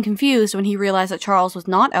how he had been confused when he realized that Charles was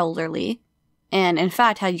not elderly, and in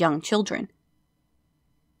fact had young children.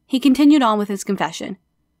 He continued on with his confession,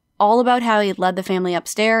 all about how he had led the family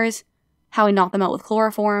upstairs, how he knocked them out with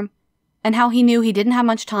chloroform, and how he knew he didn't have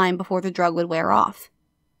much time before the drug would wear off.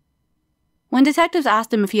 When detectives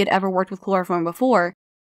asked him if he had ever worked with chloroform before,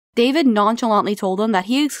 David nonchalantly told them that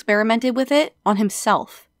he experimented with it on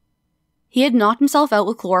himself. He had knocked himself out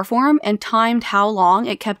with chloroform and timed how long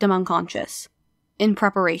it kept him unconscious, in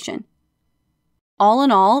preparation. All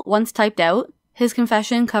in all, once typed out, his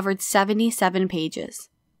confession covered 77 pages.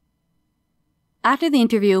 After the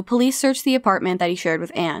interview, police searched the apartment that he shared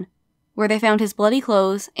with Anne, where they found his bloody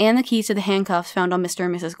clothes and the keys to the handcuffs found on Mr.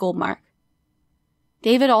 and Mrs. Goldmark.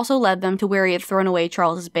 David also led them to where he had thrown away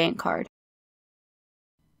Charles's bank card.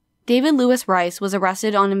 David Lewis Rice was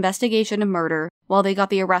arrested on investigation of murder while they got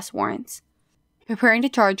the arrest warrants, preparing to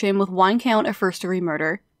charge him with 1 count of first-degree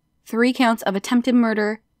murder, 3 counts of attempted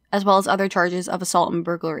murder, as well as other charges of assault and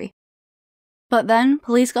burglary. But then,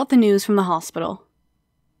 police got the news from the hospital.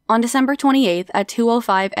 On December 28th at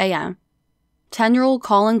 2:05 a.m., 10-year-old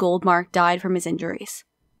Colin Goldmark died from his injuries.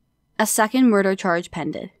 A second murder charge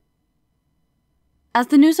pended. As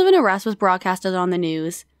the news of an arrest was broadcasted on the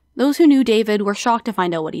news, those who knew David were shocked to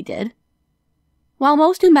find out what he did. While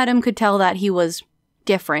most who met him could tell that he was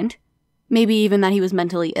different, maybe even that he was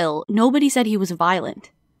mentally ill, nobody said he was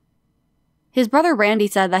violent. His brother Randy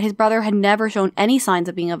said that his brother had never shown any signs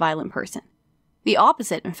of being a violent person. The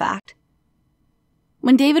opposite, in fact.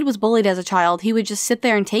 When David was bullied as a child, he would just sit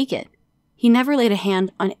there and take it. He never laid a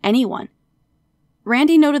hand on anyone.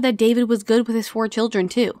 Randy noted that David was good with his 4 children,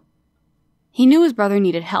 too. He knew his brother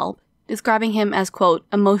needed help, describing him as, quote,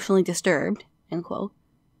 emotionally disturbed, end quote.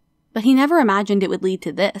 But he never imagined it would lead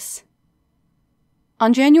to this.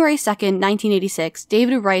 On January 2nd, 1986,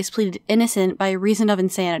 David Rice pleaded innocent by reason of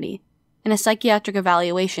insanity, and a psychiatric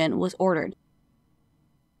evaluation was ordered.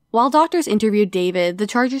 While doctors interviewed David, the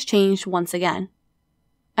charges changed once again.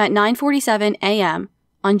 At 9:47 a.m.,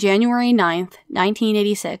 on January 9th,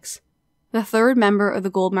 1986, the 3rd member of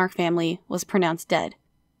the Goldmark family was pronounced dead.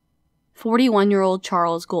 41-year-old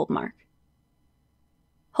Charles Goldmark.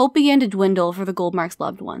 Hope began to dwindle for the Goldmarks'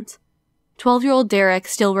 loved ones. 12-year-old Derek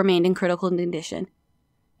still remained in critical condition.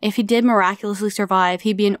 If he did miraculously survive,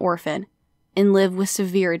 he'd be an orphan and live with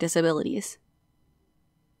severe disabilities.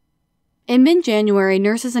 In mid-January,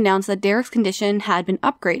 nurses announced that Derek's condition had been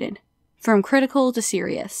upgraded, from critical to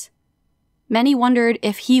serious. Many wondered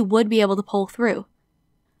if he would be able to pull through.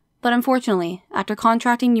 But unfortunately, after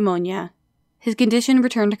contracting pneumonia, his condition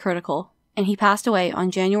returned to critical, and he passed away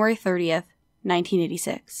on January 30th,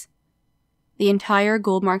 1986. The entire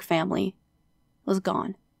Goldmark family was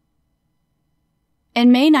gone.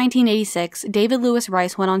 In May 1986, David Lewis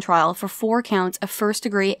Rice went on trial for 4 counts of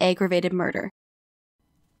first-degree aggravated murder.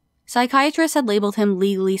 Psychiatrists had labeled him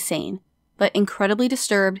legally sane, but incredibly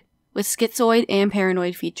disturbed with schizoid and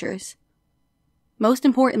paranoid features. Most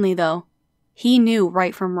importantly, though, he knew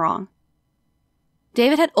right from wrong.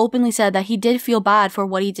 David had openly said that he did feel bad for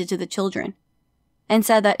what he did to the children, and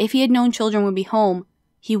said that if he had known children would be home,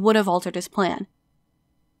 he would have altered his plan.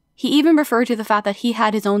 He even referred to the fact that he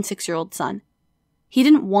had his own 6-year-old son. He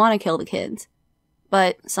didn't want to kill the kids,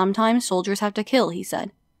 but sometimes soldiers have to kill, he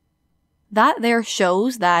said. That there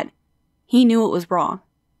shows that he knew it was wrong.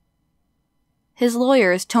 His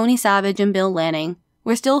lawyers, Tony Savage and Bill Lanning,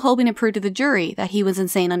 were still hoping to prove to the jury that he was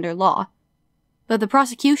insane under law, but the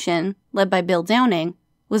prosecution, led by Bill Downing,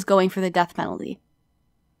 was going for the death penalty.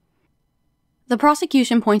 The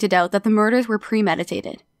prosecution pointed out that the murders were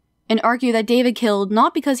premeditated, and argued that David killed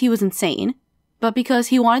not because he was insane, but because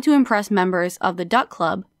he wanted to impress members of the Duck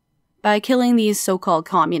Club by killing these so-called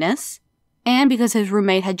communists, and because his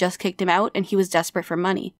roommate had just kicked him out and he was desperate for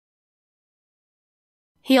money.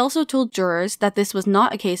 He also told jurors that this was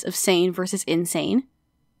not a case of sane versus insane,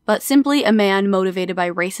 but simply a man motivated by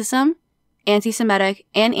racism, anti-Semitic,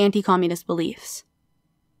 and anti-communist beliefs.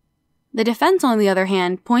 The defense, on the other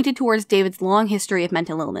hand, pointed towards David's long history of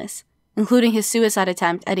mental illness, including his suicide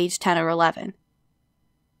attempt at age 10 or 11.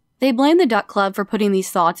 They blamed the Duck Club for putting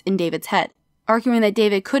these thoughts in David's head, arguing that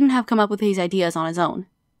David couldn't have come up with these ideas on his own.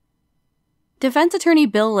 Defense attorney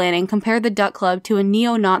Bill Lanning compared the Duck Club to a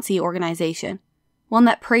neo-Nazi organization, one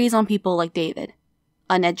that preys on people like David,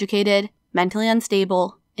 uneducated, mentally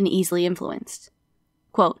unstable, and easily influenced.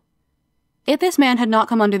 Quote, "If this man had not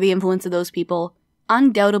come under the influence of those people,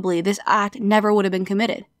 undoubtedly this act never would have been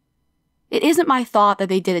committed. It isn't my thought that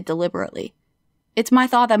they did it deliberately. It's my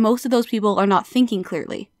thought that most of those people are not thinking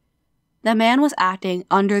clearly. The man was acting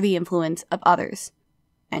under the influence of others."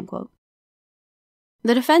 End quote.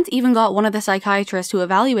 The defense even got one of the psychiatrists who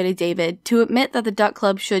evaluated David to admit that the Duck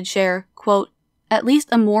Club should share, quote, "at least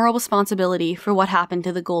a moral responsibility for what happened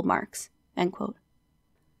to the Goldmarks." End quote.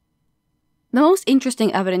 The most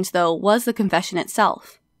interesting evidence, though, was the confession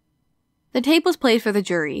itself. The tape was played for the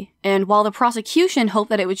jury, and while the prosecution hoped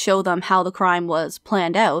that it would show them how the crime was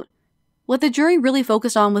planned out, what the jury really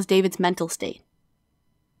focused on was David's mental state.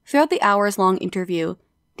 Throughout the hours-long interview,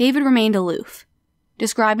 David remained aloof,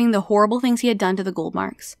 describing the horrible things he had done to the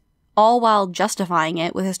Goldmarks, all while justifying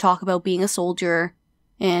it with his talk about being a soldier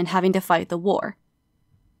and having to fight the war.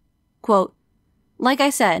 Quote, "Like I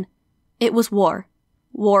said, it was war.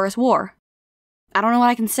 War is war. I don't know what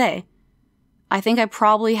I can say. I think I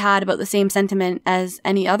probably had about the same sentiment as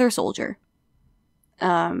any other soldier.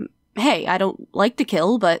 Hey, I don't like to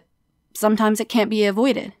kill, but sometimes it can't be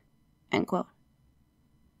avoided." End quote.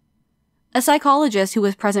 A psychologist who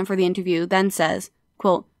was present for the interview then says,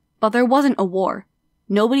 quote, "But there wasn't a war.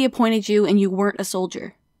 Nobody appointed you and you weren't a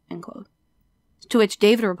soldier." End quote. To which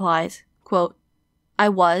David replies, quote, "I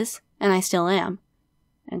was, and I still am."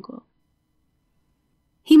 End quote.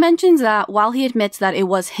 He mentions that while he admits that it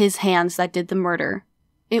was his hands that did the murder,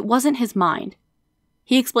 it wasn't his mind.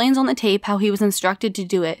 He explains on the tape how he was instructed to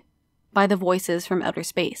do it by the voices from outer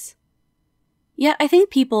space. Yet I think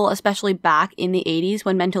people, especially back in the 80s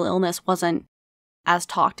when mental illness wasn't as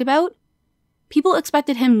talked about, people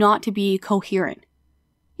expected him not to be coherent.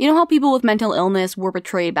 You know how people with mental illness were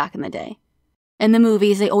portrayed back in the day? In the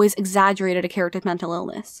movies, they always exaggerated a character's mental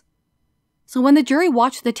illness. So when the jury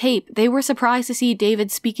watched the tape, they were surprised to see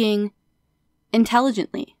David speaking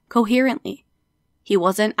intelligently, coherently. He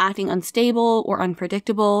wasn't acting unstable or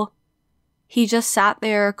unpredictable. He just sat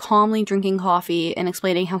there calmly drinking coffee and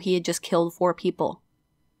explaining how he had just killed 4 people.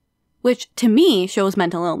 Which, to me, shows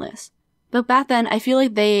mental illness. But back then, I feel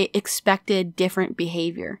like they expected different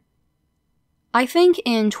behavior. I think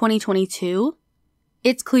in 2022,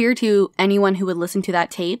 it's clear to anyone who would listen to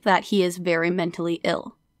that tape that he is very mentally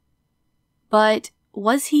ill. But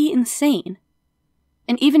was he insane?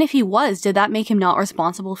 And even if he was, did that make him not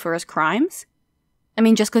responsible for his crimes? I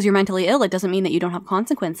mean, just because you're mentally ill, it doesn't mean that you don't have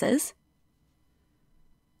consequences.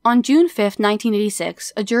 On June 5,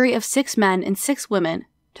 1986, a jury of 6 men and 6 women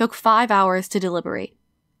took 5 hours to deliberate.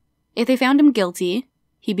 If they found him guilty,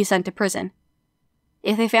 he'd be sent to prison.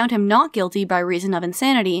 If they found him not guilty by reason of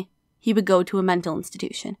insanity, he would go to a mental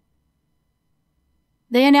institution.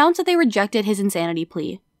 They announced that they rejected his insanity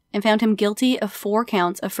plea and found him guilty of 4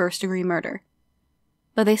 counts of first-degree murder.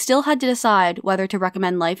 But they still had to decide whether to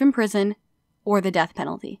recommend life in prison or the death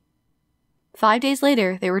penalty. 5 days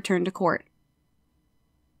later, they returned to court.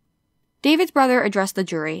 David's brother addressed the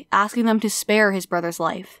jury, asking them to spare his brother's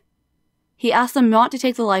life. He asked them not to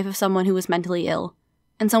take the life of someone who was mentally ill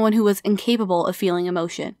and someone who was incapable of feeling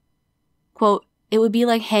emotion. Quote, "It would be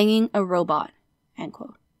like hanging a robot," end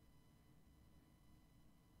quote.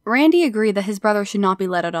 Randy agreed that his brother should not be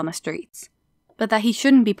let out on the streets, but that he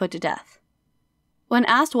shouldn't be put to death. When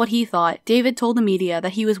asked what he thought, David told the media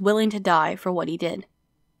that he was willing to die for what he did.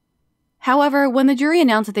 However, when the jury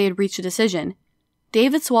announced that they had reached a decision,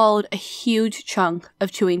 David swallowed a huge chunk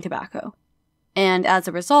of chewing tobacco, and as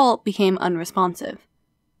a result, became unresponsive.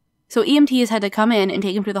 So EMTs had to come in and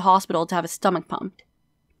take him to the hospital to have his stomach pumped.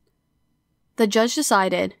 The judge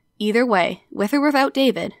decided, either way, with or without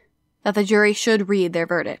David, that the jury should read their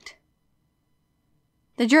verdict.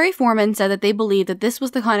 The jury foreman said that they believed that this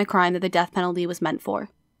was the kind of crime that the death penalty was meant for,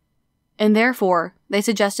 and therefore, they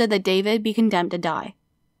suggested that David be condemned to die,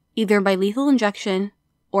 either by lethal injection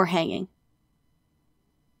or hanging.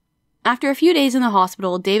 After a few days in the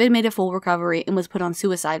hospital, David made a full recovery and was put on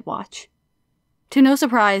suicide watch. To no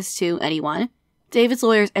surprise to anyone, David's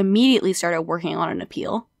lawyers immediately started working on an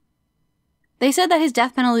appeal. They said that his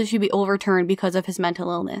death penalty should be overturned because of his mental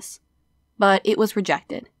illness, but it was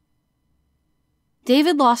rejected.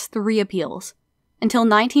 David lost 3 appeals, until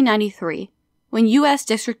 1993, when U.S.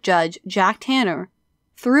 District Judge Jack Tanner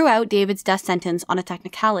threw out David's death sentence on a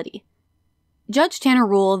technicality. Judge Tanner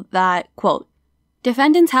ruled that, quote,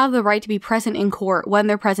 "Defendants have the right to be present in court when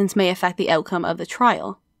their presence may affect the outcome of the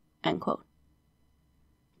trial," end quote.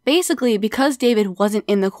 Basically, because David wasn't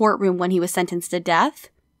in the courtroom when he was sentenced to death,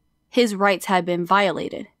 his rights had been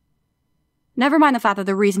violated. Never mind the fact that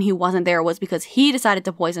the reason he wasn't there was because he decided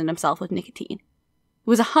to poison himself with nicotine. It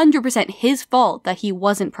was 100% his fault that he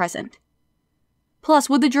wasn't present. Plus,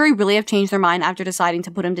 would the jury really have changed their mind after deciding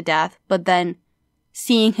to put him to death, but then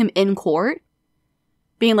seeing him in court?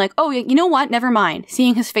 Being like, oh, you know what, never mind,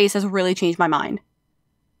 seeing his face has really changed my mind.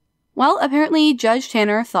 Well, apparently Judge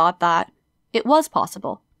Tanner thought that it was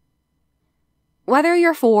possible. Whether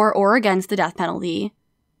you're for or against the death penalty,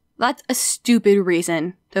 that's a stupid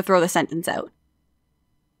reason to throw the sentence out.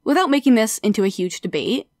 Without making this into a huge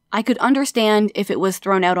debate, I could understand if it was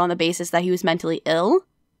thrown out on the basis that he was mentally ill,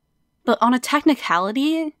 but on a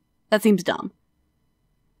technicality, that seems dumb.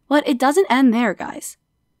 But it doesn't end there, guys.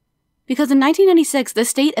 Because in 1996, the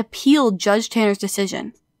state appealed Judge Tanner's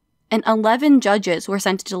decision, and 11 judges were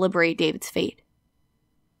sent to deliberate David's fate.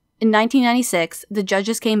 In 1996, the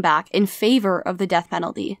judges came back in favor of the death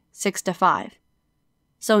penalty, 6-5.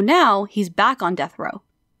 So now, he's back on death row.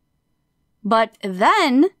 But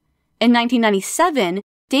then, in 1997,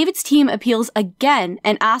 David's team appeals again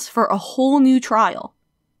and asks for a whole new trial,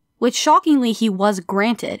 which shockingly he was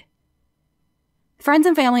granted. Friends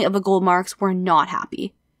and family of the Goldmarks were not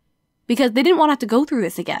happy, because they didn't want to have to go through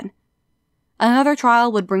this again. Another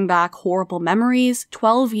trial would bring back horrible memories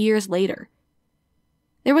 12 years later.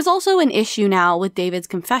 There was also an issue now with David's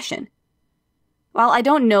confession. While I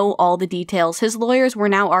don't know all the details, his lawyers were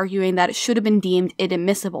now arguing that it should have been deemed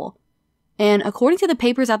inadmissible. And according to the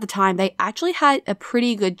papers at the time, they actually had a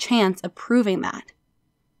pretty good chance of proving that.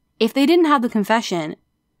 If they didn't have the confession,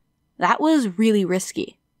 that was really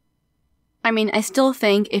risky. I mean, I still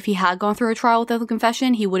think if he had gone through a trial without the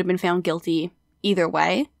confession, he would have been found guilty either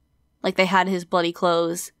way. Like, they had his bloody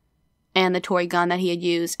clothes, and the toy gun that he had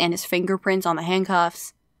used, and his fingerprints on the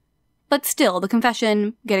handcuffs. But still, the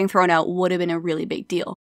confession getting thrown out would have been a really big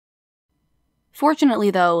deal. Fortunately,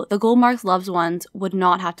 though, the Goldmark's loved ones would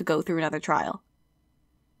not have to go through another trial.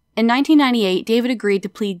 In 1998, David agreed to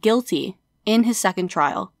plead guilty in his second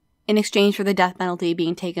trial, in exchange for the death penalty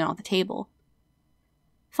being taken off the table.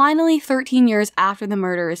 Finally, 13 years after the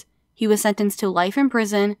murders, he was sentenced to life in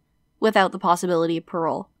prison without the possibility of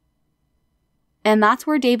parole. And that's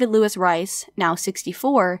where David Lewis Rice, now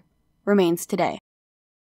 64, remains today.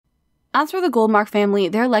 As for the Goldmark family,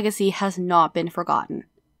 their legacy has not been forgotten.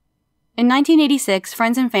 In 1986,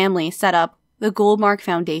 friends and family set up the Goldmark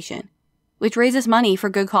Foundation, which raises money for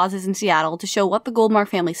good causes in Seattle to show what the Goldmark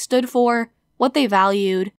family stood for, what they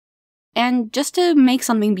valued, and just to make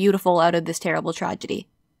something beautiful out of this terrible tragedy.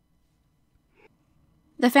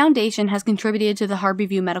 The foundation has contributed to the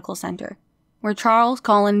Harborview Medical Center, where Charles,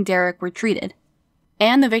 Colin, and Derek were treated,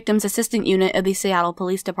 and the Victims Assistant Unit of the Seattle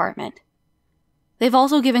Police Department. They've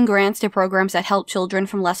also given grants to programs that help children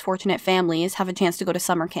from less fortunate families have a chance to go to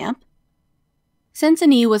summer camp. Since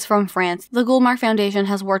Annie was from France, the Goldmark Foundation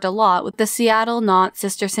has worked a lot with the Seattle Nantes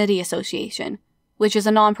Sister City Association, which is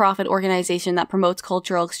a nonprofit organization that promotes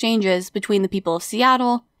cultural exchanges between the people of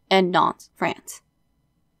Seattle and Nantes, France.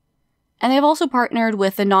 And they've also partnered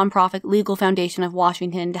with the nonprofit Legal Foundation of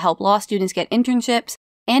Washington to help law students get internships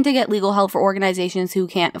and to get legal help for organizations who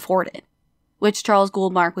can't afford it, which Charles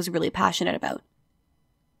Goldmark was really passionate about.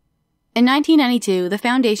 In 1992, the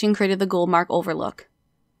foundation created the Goldmark Overlook.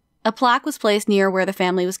 A plaque was placed near where the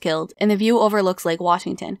family was killed, and the view overlooks Lake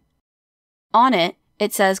Washington. On it,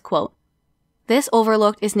 it says, quote, "This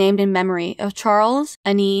overlook is named in memory of Charles,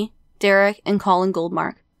 Annie, Derek, and Colin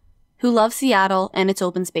Goldmark, who love Seattle and its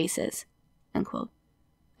open spaces," end quote.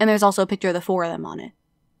 And there's also a picture of the four of them on it.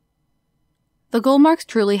 The Goldmarks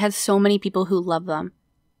truly had so many people who love them,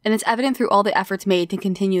 and it's evident through all the efforts made to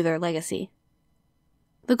continue their legacy.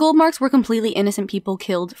 The Goldmarks were completely innocent people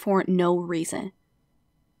killed for no reason.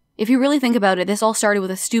 If you really think about it, this all started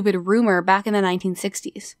with a stupid rumor back in the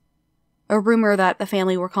 1960s. A rumor that the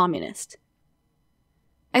family were communist.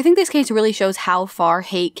 I think this case really shows how far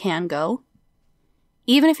hate can go.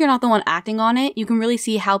 Even if you're not the one acting on it, you can really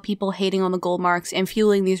see how people hating on the Goldmarks and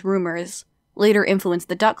fueling these rumors later influenced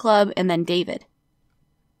the Duck Club and then David.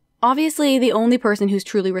 Obviously, the only person who's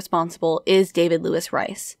truly responsible is David Louis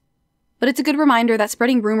Rice. But it's a good reminder that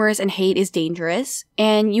spreading rumors and hate is dangerous,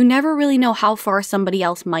 and you never really know how far somebody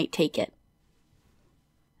else might take it.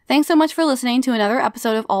 Thanks so much for listening to another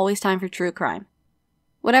episode of Always Time for True Crime.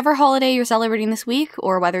 Whatever holiday you're celebrating this week,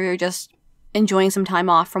 or whether you're just enjoying some time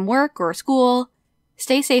off from work or school,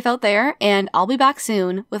 stay safe out there, and I'll be back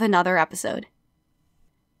soon with another episode.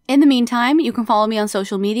 In the meantime, you can follow me on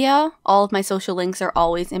social media. All of my social links are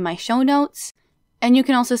always in my show notes. And you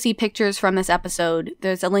can also see pictures from this episode.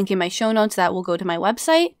 There's a link in my show notes that will go to my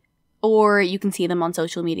website, or you can see them on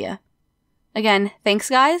social media. Again, thanks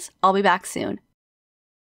guys. I'll be back soon.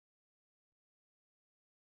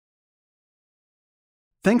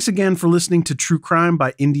 Thanks again for listening to True Crime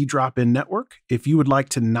by Indie Drop-In Network. If you would like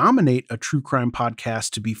to nominate a true crime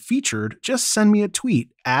podcast to be featured, just send me a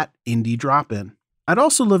tweet at Indie Drop-In. I'd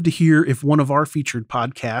also love to hear if one of our featured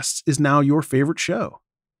podcasts is now your favorite show.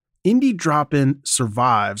 Indie Drop-In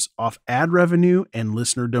survives off ad revenue and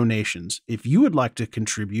listener donations. If you would like to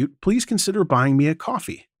contribute, please consider buying me a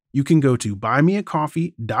coffee. You can go to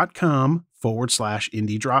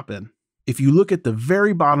buymeacoffee.com/Indie Drop-In. If you look at the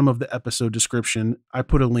very bottom of the episode description, I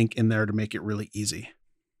put a link in there to make it really easy.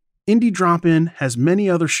 Indie Drop-In has many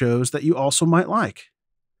other shows that you also might like.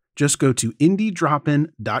 Just go to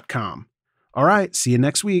indiedropin.com. All right, see you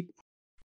next week.